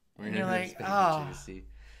Juicy. And you're like, Juicy.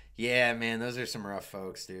 Yeah, man, those are some rough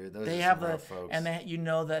folks, dude. Those they are have some rough folks. And you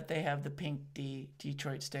know that they have the pink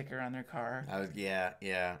Detroit sticker on their car. Yeah.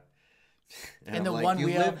 And the one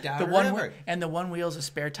wheel, the one wheel's a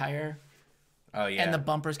spare tire. Oh yeah. And the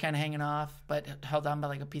bumper's kind of hanging off, but held on by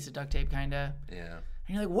like a piece of duct tape, kind of. Yeah.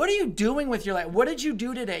 And you're like, what are you doing with your life? What did you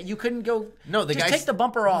do today? You couldn't go. No, the guy take the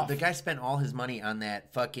bumper off. The guy spent all his money on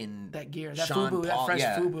that fucking gear, that Sean FUBU, Paul, that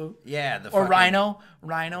fresh FUBU. Yeah, or Rhino,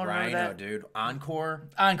 remember that? Dude. Encore,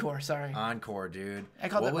 sorry. Encore, dude. I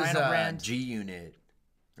called it Rhino brand. G Unit.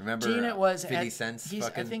 Remember? G Unit was 50 cents.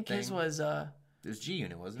 I think thing? his was. It was G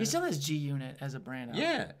Unit, wasn't it? He still has G Unit as a brand.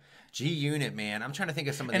 Yeah. G Unit, man. I'm trying to think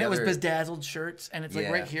of some of and the other... And it was bedazzled shirts, and it's like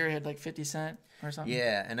right here it had like 50 cent or something.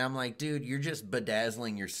 Yeah, and I'm like, dude, you're just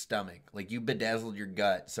bedazzling your stomach. Like you bedazzled your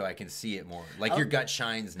gut so I can see it more. Like your gut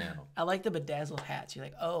shines now. I like the bedazzled hats. You're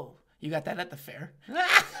like, oh, you got that at the fair.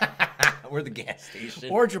 Or the gas station.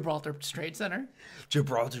 Or Gibraltar Trade Center.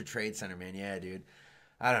 Gibraltar Trade Center, man. Yeah, dude.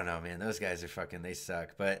 I don't know, man. Those guys are fucking, they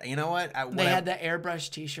suck. But you know what? They had the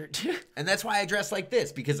airbrush t-shirt too. And that's why I dress like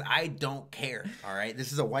this, because I don't care, all right?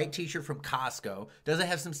 This is a white t-shirt from Costco. Does it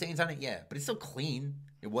have some stains on it? Yeah, but it's still clean.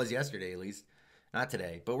 It was yesterday, at least. Not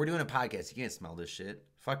today. But we're doing a podcast. You can't smell this shit.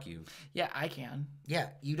 Fuck you. Yeah, I can. Yeah,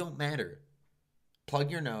 you don't matter.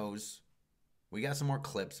 Plug your nose. We got some more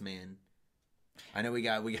clips, man. I know we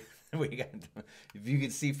got if you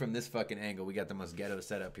can see from this fucking angle, we got the most ghetto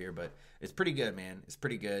setup here, but it's pretty good, man. It's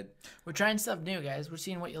pretty good. We're trying stuff new, guys. We're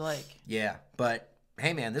seeing what you like. Yeah, but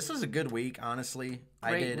hey, man, this was a good week, honestly.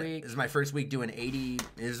 Great week. This is my first week doing 80.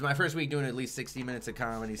 This is my first week doing at least 60 minutes of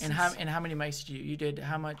comedy. And how many mics did you did?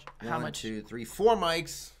 How much? 1, 2, 3, 4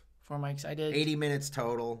 mics. 4 mics. I did 80 minutes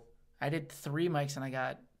total. I did 3 mics and I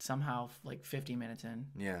got somehow like 50 minutes in.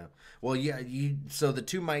 Yeah. Well, yeah. So the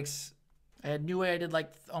 2 mics. I had New Way. I did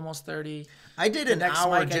like almost 30. I did an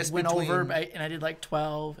hour just I went over, and I did like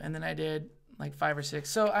 12, and then I did like 5 or 6.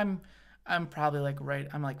 So I'm probably like right.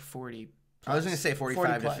 I'm like 40. I was gonna say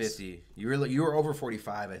 45 to 50. You were over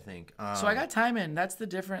 45, I think. So I got time in. That's the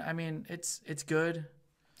difference. I mean, it's good.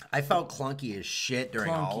 I felt clunky as shit during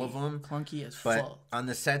all of them. Clunky as fuck. But on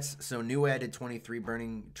the sets, so New Way I did 23,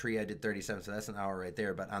 Burning Tree I did 37, so that's an hour right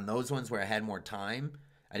there. But on those ones where I had more time,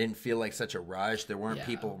 I didn't feel like such a rush. There weren't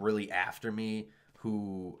people really after me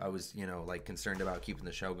who I was, like concerned about keeping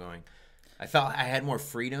the show going. I felt I had more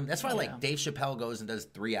freedom. That's why like Dave Chappelle goes and does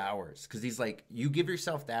 3 hours, because he's like, you give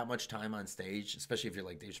yourself that much time on stage, especially if you're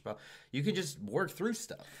like Dave Chappelle, you can just work through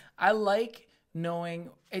stuff. I like knowing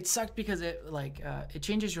it sucked because it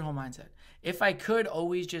changes your whole mindset. If I could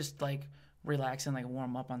always just like relax and like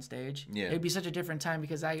warm up on stage, it'd be such a different time,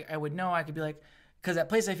 because I would know I could be like, because that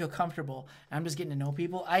place I feel comfortable. And I'm just getting to know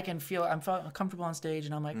people. I'm comfortable on stage,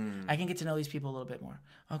 and I'm like, I can get to know these people a little bit more.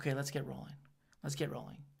 Okay, let's get rolling.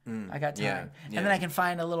 I got time. Yeah. And then I can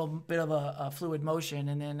find a little bit of a fluid motion,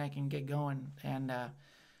 and then I can get going. And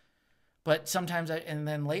but sometimes and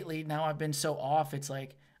then lately now I've been so off. It's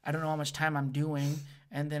like I don't know how much time I'm doing,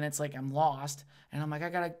 and then it's like I'm lost, and I'm like I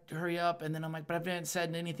gotta hurry up, and then I'm like, but I haven't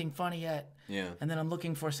said anything funny yet. Yeah. And then I'm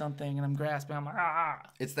looking for something, and I'm grasping. I'm like, ah.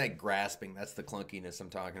 It's that grasping. That's the clunkiness I'm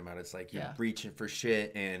talking about. It's like you're Yeah. reaching for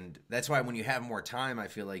shit, and that's why when you have more time, I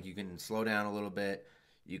feel like you can slow down a little bit.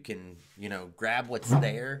 You can, grab what's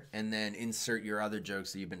there and then insert your other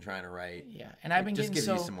jokes that you've been trying to write. Yeah, and I've been just getting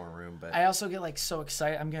gives you some more room. But I also get like so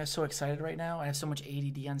excited. I'm getting so excited right now. I have so much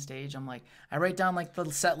ADD on stage. I'm like, I write down like the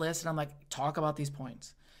set list, and I'm like, talk about these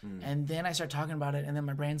points. And then I start talking about it, and then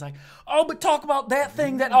my brain's like, oh, but talk about that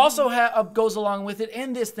thing that also goes along with it,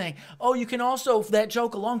 and this thing. Oh, you can also, that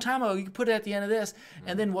joke a long time ago, you can put it at the end of this.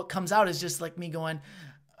 And then what comes out is just like me going,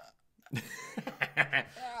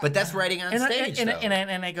 but that's writing on stage, though.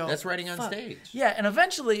 And I go, that's writing on fuck. stage. Yeah, and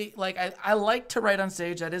eventually, like, I like to write on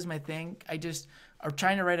stage. That is my thing. I'm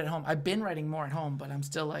trying to write at home. I've been writing more at home, but I'm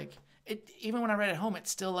still like, even when I write at home, it's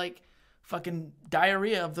still like fucking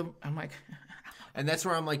diarrhea I'm like... And that's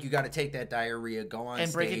where I'm like, you got to take that diarrhea, go on and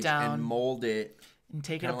stage, break it down, and mold it, and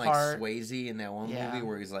take it apart. apart. Like Swayze in that one movie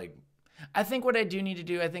where he's like, I think what I do need to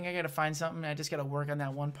do, I think I got to find something. I just got to work on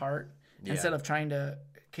that one part instead of trying to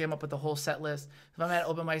come up with the whole set list. If I'm at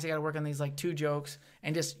open mics, I got to work on these like 2 jokes,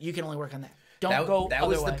 and just you can only work on that. Don't go that other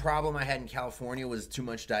was way. the problem I had in California, was too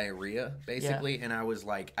much diarrhea, basically. And I was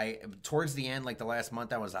like, towards the end, like the last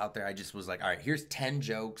month I was out there, I just was like, all right, here's 10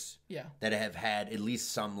 jokes that have had at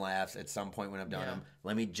least some laughs at some point when I've done them.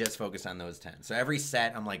 Let me just focus on those 10. So every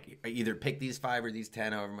set, I'm like, I either pick these 5 or these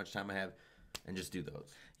 10, however much time I have, and just do those.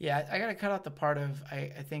 Yeah, I got to cut out the part of, I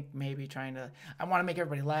think maybe I want to make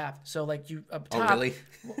everybody laugh. So like you up top. Oh, really?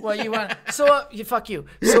 Well, you want, fuck you.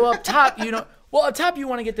 So up top, up top you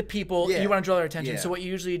want to get the people, you want to draw their attention. So what you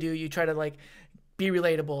usually do, you try to like be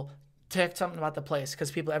relatable, talk something about the place,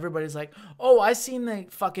 because everybody's like, oh, I seen the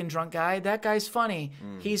fucking drunk guy. That guy's funny.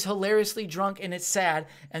 He's hilariously drunk and it's sad.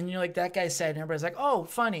 And you're like, that guy's sad. And everybody's like, oh,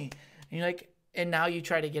 funny. And you're like, and now you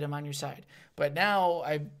try to get him on your side. But now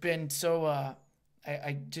I've been so,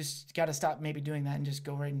 I just got to stop maybe doing that and just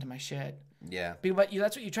go right into my shit. Yeah. But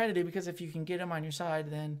that's what you try to do, because if you can get them on your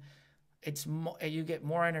side, then you get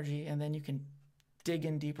more energy, and then you can dig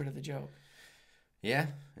in deeper to the joke. Yeah.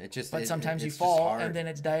 But sometimes you fall, and then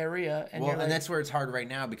it's diarrhea. And and that's where it's hard right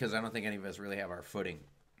now, because I don't think any of us really have our footing.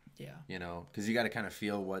 Yeah. Because you got to kind of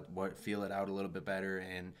feel feel it out a little bit better,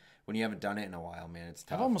 and when you haven't done it in a while, man, it's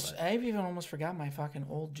tough. I've even almost forgot my fucking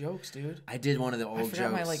old jokes, dude. I did one of the old jokes. I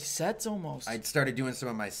forgot my sets almost. I started doing some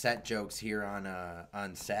of my set jokes here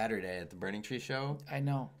on Saturday at the Burning Tree show. I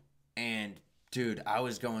know. And dude, I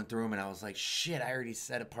was going through them, and I was like, shit, I already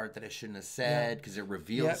said a part that I shouldn't have said, because it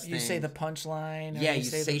reveals things. You say the punchline. Yeah, you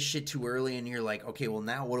say shit too early, and you're like, okay, well,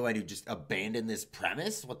 now what do I do? Just abandon this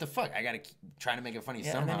premise? What the fuck? I got to keep trying to make it funny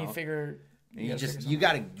somehow. And then you figure... You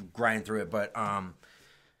got to grind through it, but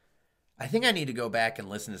I think I need to go back and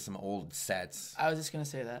listen to some old sets. I was just going to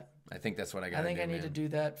say that. I think that's what I got to do, I think I need to do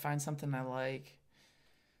that, find something I like.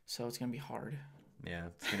 So it's going to be hard. Yeah,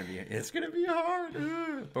 it's gonna be hard.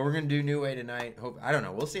 But we're gonna do New Way tonight. I don't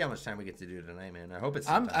know. We'll see how much time we get to do tonight, man. I hope it's.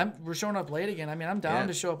 We're showing up late again. I mean, I'm down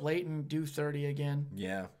to show up late and do 30 again.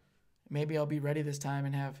 Yeah. Maybe I'll be ready this time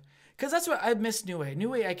and have, because that's what I missed. New Way. New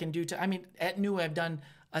Way I can do. At New Way I've done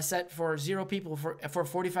a set for 0 people for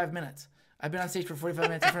 45 minutes. I've been on stage for 45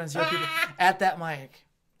 minutes in front of 0 people at that mic,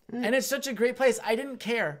 and it's such a great place. I didn't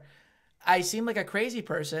care. I seem like a crazy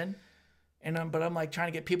person. But I'm like trying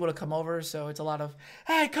to get people to come over, so it's a lot of,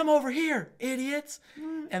 hey, come over here, idiots.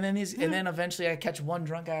 And then eventually I catch one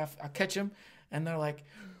drunk guy, I'll catch him, and they're like,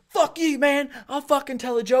 fuck you, man, I'll fucking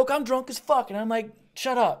tell a joke, I'm drunk as fuck. And I'm like,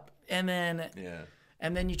 shut up. And then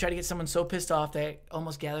you try to get someone so pissed off that it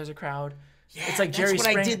almost gathers a crowd. Yeah, it's like Jerry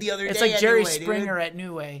Springer. I did the other day. It's like Jerry Springer at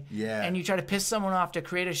New Way. Yeah. And you try to piss someone off to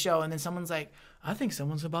create a show, and then someone's like, I think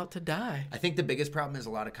someone's about to die. I think the biggest problem is a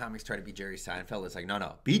lot of comics try to be Jerry Seinfeld. It's like,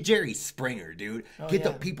 no, be Jerry Springer, dude. Get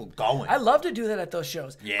the people going. I love to do that at those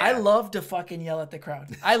shows. Yeah. I love to fucking yell at the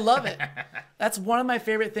crowd. I love it. That's one of my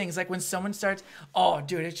favorite things. Like when someone starts, oh,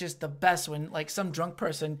 dude, it's just the best when like some drunk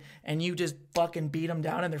person and you just fucking beat them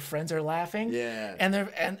down and their friends are laughing. Yeah. And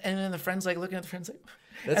then the friends like looking at the friends like,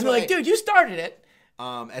 and they're like, dude, you started it.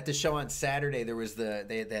 At the show on Saturday, there was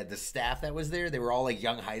they had the staff that was there. They were all like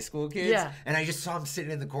young high school kids. Yeah. And I just saw them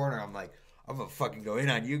sitting in the corner. I'm like, I'm gonna fucking go in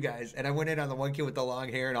on you guys. And I went in on the one kid with the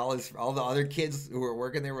long hair, and all the other kids who were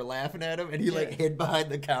working there were laughing at him, and he like hid behind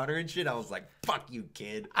the counter and shit. I was like, fuck you,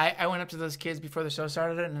 kid. I went up to those kids before the show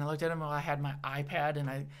started, and I looked at them while I had my iPad, and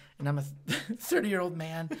I'm a 30-year-old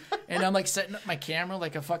man, and I'm like setting up my camera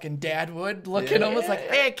like a fucking dad would, looking almost like,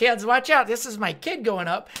 hey kids, watch out, this is my kid going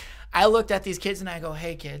up. I looked at these kids and I go,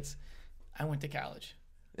 hey kids, I went to college,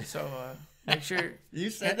 so make sure you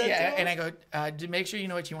said that. Yeah, and I go, make sure you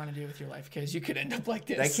know what you want to do with your life, because you could end up like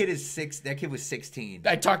this. That kid was 16.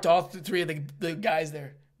 I talked to all three of the guys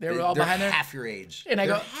there. They were all behind there. Half your age. And I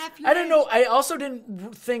go, I don't know. I also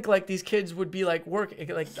didn't think like these kids would be like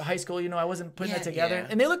like high school. You know, I wasn't putting that together. Yeah.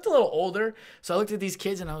 And they looked a little older. So I looked at these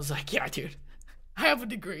kids and I was like, yeah, dude, I have a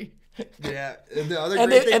degree. Yeah. And the other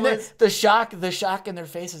great thing was the shock in their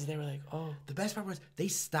faces. They were like, oh. The best part was they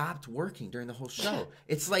stopped working during the whole show.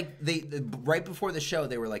 It's like right before the show,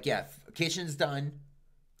 they were like, yeah, kitchen's done.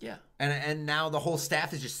 Yeah. And now the whole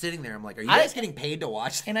staff is just sitting there. I'm like, are you guys getting paid to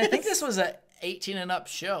watch this? And I think this was a 18 and up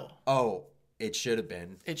show. Oh, it should have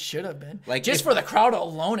been. It should have been. Like just for the crowd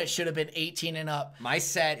alone, it should have been 18 and up. My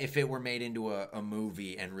set, if it were made into a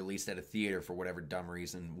movie and released at a theater for whatever dumb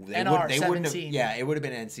reason, they wouldn't have. Yeah, it would have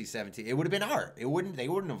been NC-17. It would have been R. They wouldn't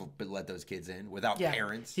have let those kids in without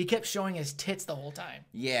parents. He kept showing his tits the whole time.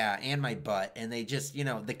 Yeah, and my butt, and they just,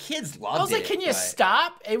 the kids loved it. I was like, can you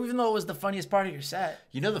stop? Even though it was the funniest part of your set.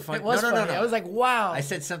 You know the funny. It was funny. I was like, wow. I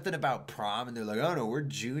said something about prom, and they're like, oh no, we're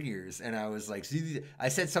juniors, and I was like, see, I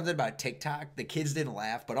said something about TikTok. The kids didn't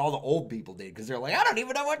laugh. But all the old people did, because they're like, I don't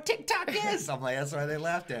even know what TikTok is. I'm like, that's why they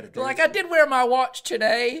laughed at it. They're like, I did wear my watch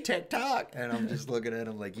today. TikTok. And I'm just looking at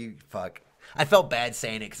them like, you fuck. I felt bad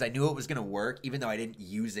saying it because I knew it was going to work, even though I didn't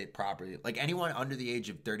use it properly. Like anyone under the age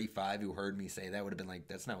of 35 who heard me say that would have been like,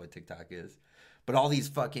 that's not what TikTok is. But all these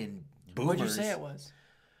fucking boomers. What'd you say it was?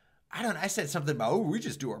 I said something about, we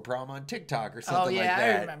just do our prom on TikTok or something like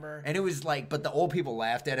that. I remember. And it was like, but the old people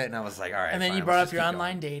laughed at it, and I was like, all right. And then fine, you brought up your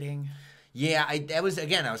online dating. Yeah, I was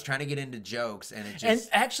trying to get into jokes, and it just... And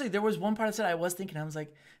actually, there was one part I said I was thinking, I was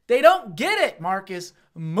like, they don't get it, Marcus.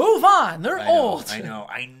 Move on. They're old. I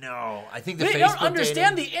know. I think they don't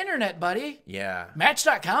understand the internet, buddy. Yeah.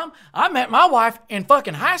 Match.com. I met my wife in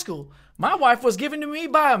fucking high school. My wife was given to me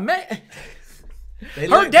by a man.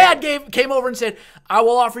 Her dad came over and said, I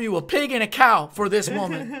will offer you a pig and a cow for this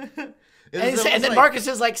woman. And then Marcus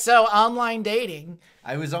is like, so online dating.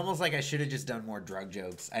 I was almost like I should have just done more drug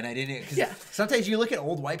jokes, and I didn't. Cause sometimes you look at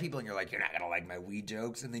old white people and you're like, you're not gonna like my weed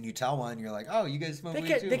jokes, and then you tell one, you're like, oh, you guys smoke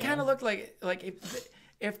weed too. They kind of look like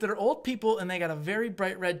if they're old people and they got a very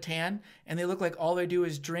bright red tan and they look like all they do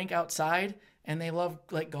is drink outside and they love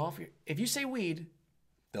like golf. If you say weed,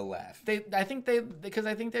 they'll laugh. Because I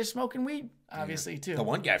think they're smoking weed, obviously, too. The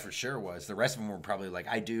one guy for sure was. The rest of them were probably like,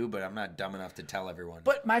 I do, but I'm not dumb enough to tell everyone.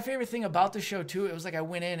 But my favorite thing about the show, too, it was like I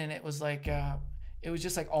went in and it was like, it was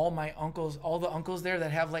just like all my uncles, all the uncles there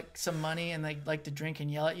that have like some money and they like to drink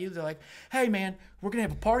and yell at you. They're like, hey, man, we're going to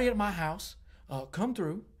have a party at my house. Come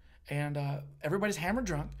through. And everybody's hammered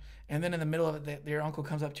drunk. And then in the middle of it, their uncle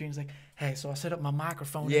comes up to you and he's like, hey, so I set up my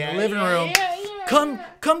microphone in the living room.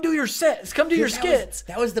 Come do your sets. Come do your skits.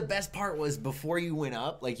 That was the best part, was before you went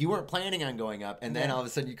up, like you weren't planning on going up. And then all of a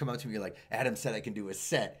sudden you come up to me, you're like, Adam said I can do a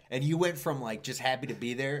set. And you went from like just happy to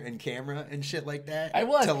be there and camera and shit like that. I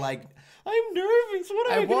was. To like, I'm nervous.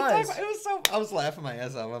 What am I going to talk about? I was laughing my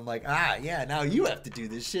ass off. I'm like, yeah, now you have to do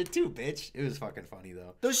this shit too, bitch. It was fucking funny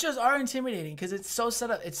though. Those shows are intimidating because it's so set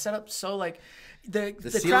up. It's set up so like the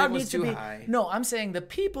crowd needs to be high. No, I'm saying the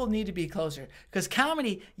people need to be closer, because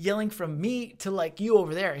comedy yelling from me to like you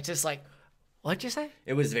over there, it's just like, what'd you say?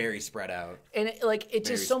 It was very spread out. And it's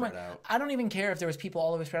just so much. I don't even care if there was people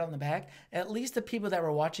all the way spread out in the back. At least the people that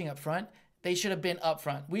were watching up front, they should have been up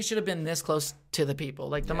front. We should have been this close to the people.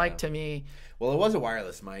 Like the mic to me. Well, it was a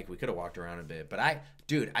wireless mic. We could have walked around a bit. But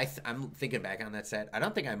I'm thinking back on that set. I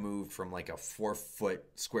don't think I moved from like a 4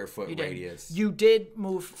 square foot radius. You did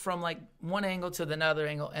move from like one angle to the other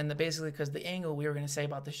angle. And basically, because the angle we were going to say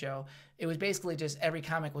about the show, it was basically just every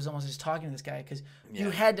comic was almost just talking to this guy, because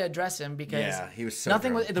you had to address him, because he was so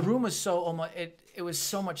nothing was, the room was so almost, it was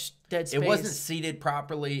so much dead space. It wasn't seated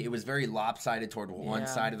properly. It was very lopsided toward one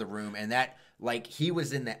side of the room. And that, like, he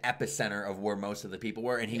was in the epicenter of where most of the people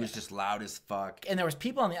were, and he was just loud as fuck. And there was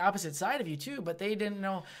people on the opposite side of you too, but they didn't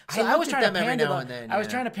know. So I was trying to pan to I was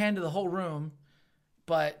trying to pan to the whole room,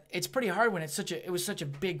 but it's pretty hard when it was such a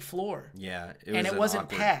big floor. Yeah, it wasn't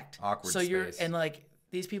packed. Awkward. So space. and like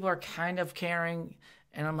these people are kind of caring.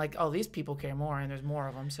 And I'm like, oh, these people care more, and there's more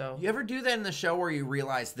of them. So you ever do that in the show where you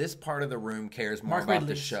realize this part of the room cares more about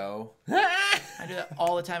the show? I do that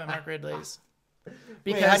all the time at Mark Ridley's.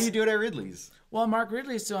 Because Wait, how do you do it at Ridley's? well, Mark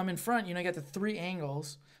Ridley's, so I'm in front. You got the 3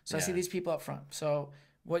 angles, so I see Yeah. these people up front. So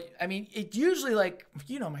it usually like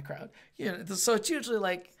my crowd. So it's usually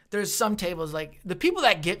like there's some tables like the people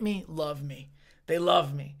that get me love me. They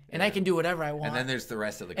love me, and I can do whatever I want. And then there's the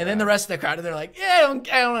rest of the crowd. And then the rest of the crowd, they're like, yeah,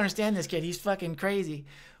 I don't understand this kid. He's fucking crazy.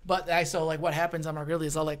 But so like what happens on Mark Ridley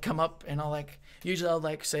is I'll like come up and I'll like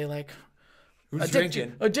say like Who's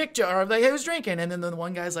drinking? a dick jar, or like, hey, who's drinking? And then the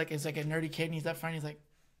one guy's like, it's like a nerdy kid, and he's up front, he's like,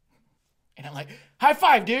 and I'm like, high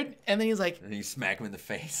five, dude. And then he's like, And you smack him in the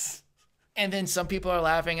face. and then some people are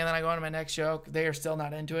laughing, and then I go on to my next joke. They are still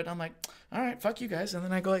not into it. I'm like, all right, fuck you guys. And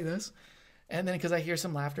then I go like this, and then because I hear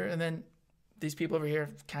some laughter, and then these people over here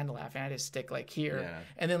kind of laughing. I just stick like here, Yeah.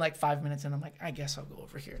 and then like 5 minutes, and I'm like, I guess I'll go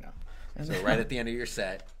over here now. And So right at the end of your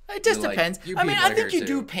set. it just you're like, depends. "You I mean, people I are think here you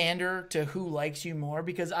do too." pander to who likes you more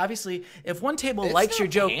because obviously, if one table It's likes not your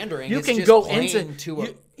joke, pandering, you it's can just go playing into to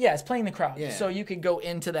a- yeah, it's playing the crowd. Yeah. So you can go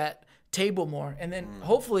into that table more, and then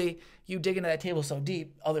hopefully you dig into that table so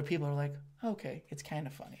deep, other people are like, okay, it's kind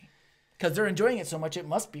of funny because they're enjoying it so much, it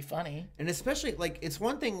must be funny. And especially, like, it's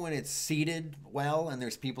one thing when it's seated well and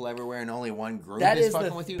there's people everywhere and only one group That is is the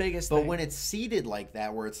fucking with you. biggest but thing. when it's seated like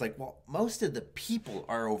that, where it's like, well, most of the people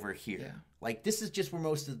are over here. Yeah. Like, this is just where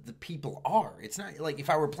most of the people are. It's not like if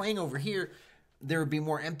I were playing over here, there would be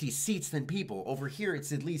more empty seats than people. Over here,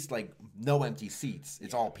 it's at least like no empty seats.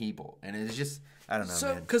 It's all people. And it's just, I don't know,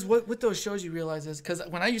 So, man. because what with those shows you realize is because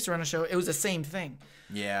when I used to run a show, it was the same thing.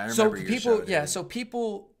 Yeah, I So remember your people, show, yeah, dude. so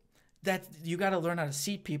people that you got to learn how to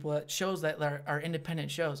seat people at shows that are independent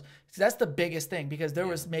shows. So that's the biggest thing because there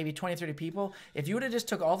was maybe 20, 30 people. If you would have just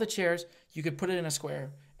took all the chairs, you could put it in a square,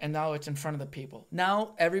 and now it's in front of the people.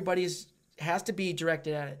 Now everybody's has to be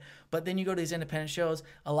directed at it. But then you go to these independent shows,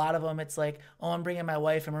 a lot of them it's like, oh, I'm bringing my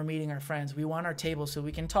wife and we're meeting our friends. We want our table so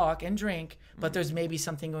we can talk and drink, but there's maybe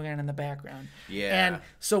something going on in the background. Yeah. And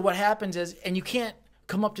so what happens is, and you can't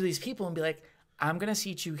come up to these people and be like, I'm going to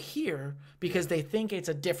seat you here because they think it's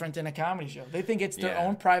a different than a comedy show. They think it's their Yeah.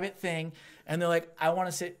 own private thing. And they're like, I want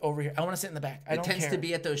to sit over here. I want to sit in the back. I It don't tends care. to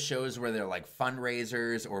be at those shows where they're like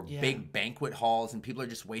fundraisers or big banquet halls, and people are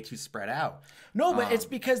just way too spread out. No, but it's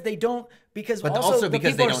because they don't. Because But also also the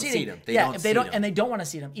because people they are don't seating. seat 'em. They yeah, don't if they seat don't, 'em. and they don't want to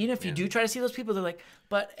see them. Even if you do try to see those people, they're like,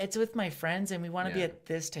 but it's with my friends, and we want to be Yeah. at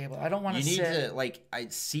this table. I don't want You to need sit. to like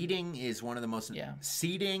seating is one of the most Yeah.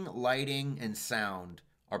 seating, lighting, and sound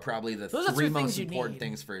are probably the Those are three three things most you important need.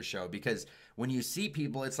 things for a show because when you seat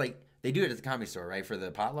people, it's like they do it at the Comedy Store, right? For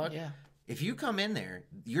the potluck. Yeah. If you come in there,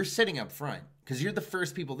 you're sitting up front because you're the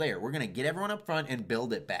first people there. We're gonna get everyone up front and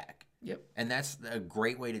build it back. Yep. And that's a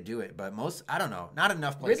great way to do it. But I don't know, not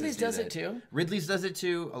enough places Ridley's do does it that. too. Ridley's does it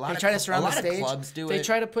too. A lot They of try to a surround the lot stage. of clubs do they it.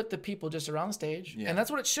 try to put the people just around the stage, Yeah. and that's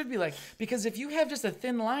what it should be like. Because if you have just a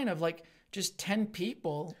thin line of like just 10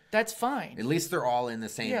 people, that's fine. At least they're all in the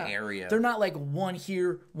same area. They're not like one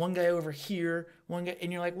here, one guy over here, one guy,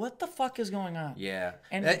 and you're like, what the fuck is going on? Yeah,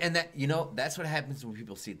 And- and that you know that's what happens when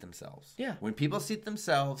people seat themselves. Yeah. when people seat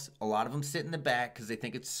themselves, a lot of them sit in the back because they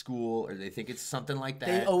think it's school or they think it's something like They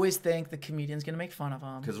that. always think the comedian's gonna make fun of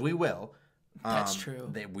them. Because we will. That's true.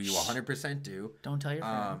 We 100% do. Don't tell your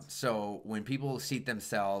friends. So when people seat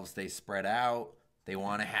themselves, they spread out. They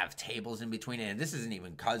want to have tables in between, and this isn't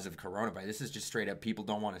even because of coronavirus. This is just straight up people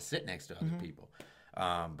don't want to sit next to other Mm-hmm. people.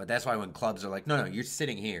 But that's why when clubs are like, no, you're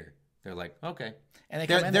sitting here. They're like, okay. And they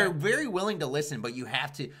come in they're there- very willing to listen, but you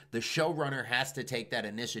have to. The showrunner has to take that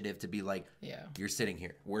initiative to be like, Yeah. you're sitting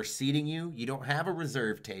here. We're seating you. You don't have a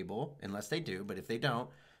reserved table unless they do, but if they don't,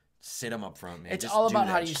 sit them up front, man. It's Just all do about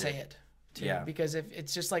that how you shit. say it. Too, Yeah. Because if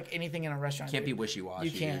it's just like anything in a restaurant, Can't be dude, wishy-washy.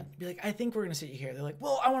 You can't dude. be like, I think we're gonna sit you here. They're like,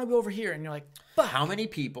 well, I want to go over here, and you're like, fuck. How many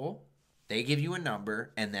people? They give you a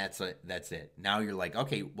number, and that's it. Now you're like,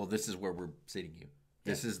 okay, well, this is where we're sitting you.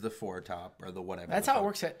 This is the foretop or the whatever. That's the how it fuck.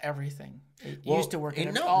 works at everything. It Well, used to work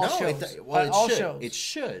at no, all no, shows. It all should. shows. It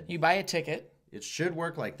should. You buy a ticket. It should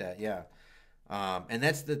work like that, yeah. And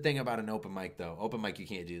that's the thing about an open mic, though. Open mic, you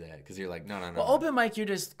can't do that because you're like, no. Well, open mic, you're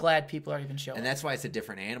just glad people are even showing. And that's why it's a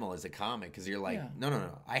different animal as a comic because you're like, Yeah.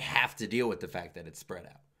 no. I have to deal with the fact that it's spread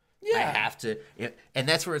out. Yeah. I have to. And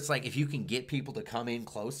that's where it's like, if you can get people to come in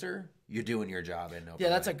closer, you're doing your job in open Yeah,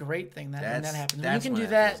 that's a mic. great thing when that happens. When you that's can when do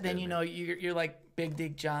that that, feels then good, you man. know you're like Big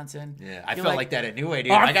Dick Johnson. Yeah, I You're felt like that at New Way,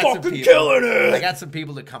 dude. I'm I got some fucking people, killing it. I got some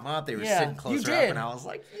people to come up. They were Yeah, sitting you closer up, did. and I was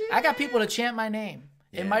like, yeah. I got people to chant my name.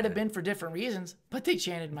 It Yeah. might have been for different reasons, but they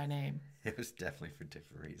chanted my name. It was definitely for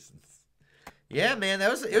different reasons. Yeah, man, it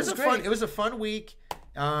was great. It was a fun week.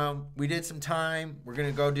 We did some time. We're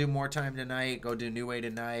gonna go do more time tonight. Go do New Way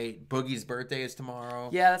tonight. Boogie's birthday is tomorrow.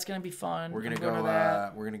 Yeah, that's gonna be fun. We're gonna I'm going go. to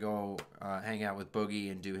that. We're gonna go hang out with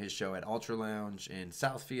Boogie and do his show at Ultra Lounge in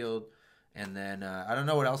Southfield. And then I don't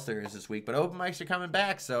know what else there is this week, but open mics are coming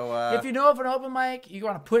back. So if you know of an open mic, you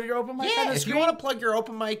want to put your open mic on the if screen? you want to plug your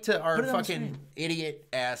open mic to our Put it on the fucking screen. idiot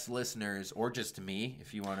ass listeners, or just to me,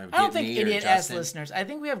 if you want to. I don't think me or idiot ass Justin. listeners. I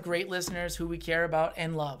think we have great listeners who we care about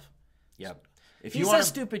and love. Yep. If He you says want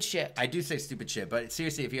stupid shit. I do say stupid shit, but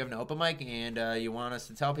seriously, if you have an open mic and you want us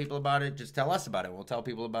to tell people about it, just tell us about it. We'll tell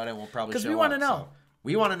people about it. And we'll probably 'Cause show we wanna up, know. so.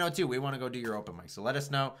 We want to know too. We want to go do your open mic, so let us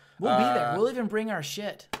know. We'll be there. We'll even bring our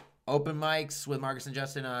shit. Open mics with Marcus and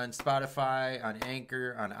Justin on Spotify, on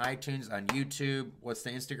Anchor, on iTunes, on YouTube. What's the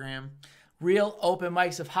Instagram? Real open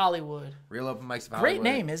mics of Hollywood. Real Open Mics of Great Hollywood.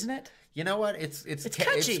 name, isn't it? You know what? It's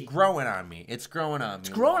catchy. It's growing on me. It's growing on me. It's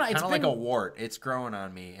growing on- Kind it's of like been- a wart. It's growing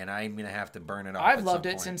on me, and I'm gonna have to burn it off. I've at loved some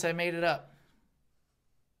it point. since I made it up.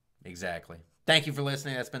 Exactly. Thank you for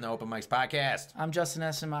listening. That's been the Open Mics podcast. I'm Justin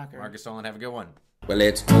Essenmacher. Marcus Solon, have a good one. Well,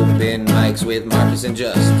 it's open mics with Marcus and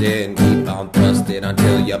Justin. Keep on thrusting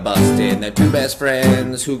until you're busting. They're two best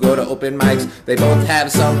friends who go to open mics. They both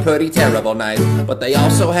have some pretty terrible nights, but they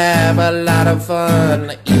also have a lot of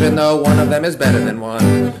fun, even though one of them is better than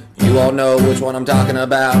one. You all know which one I'm talking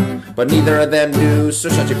about, but neither of them do, so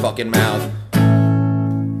shut your fucking mouth.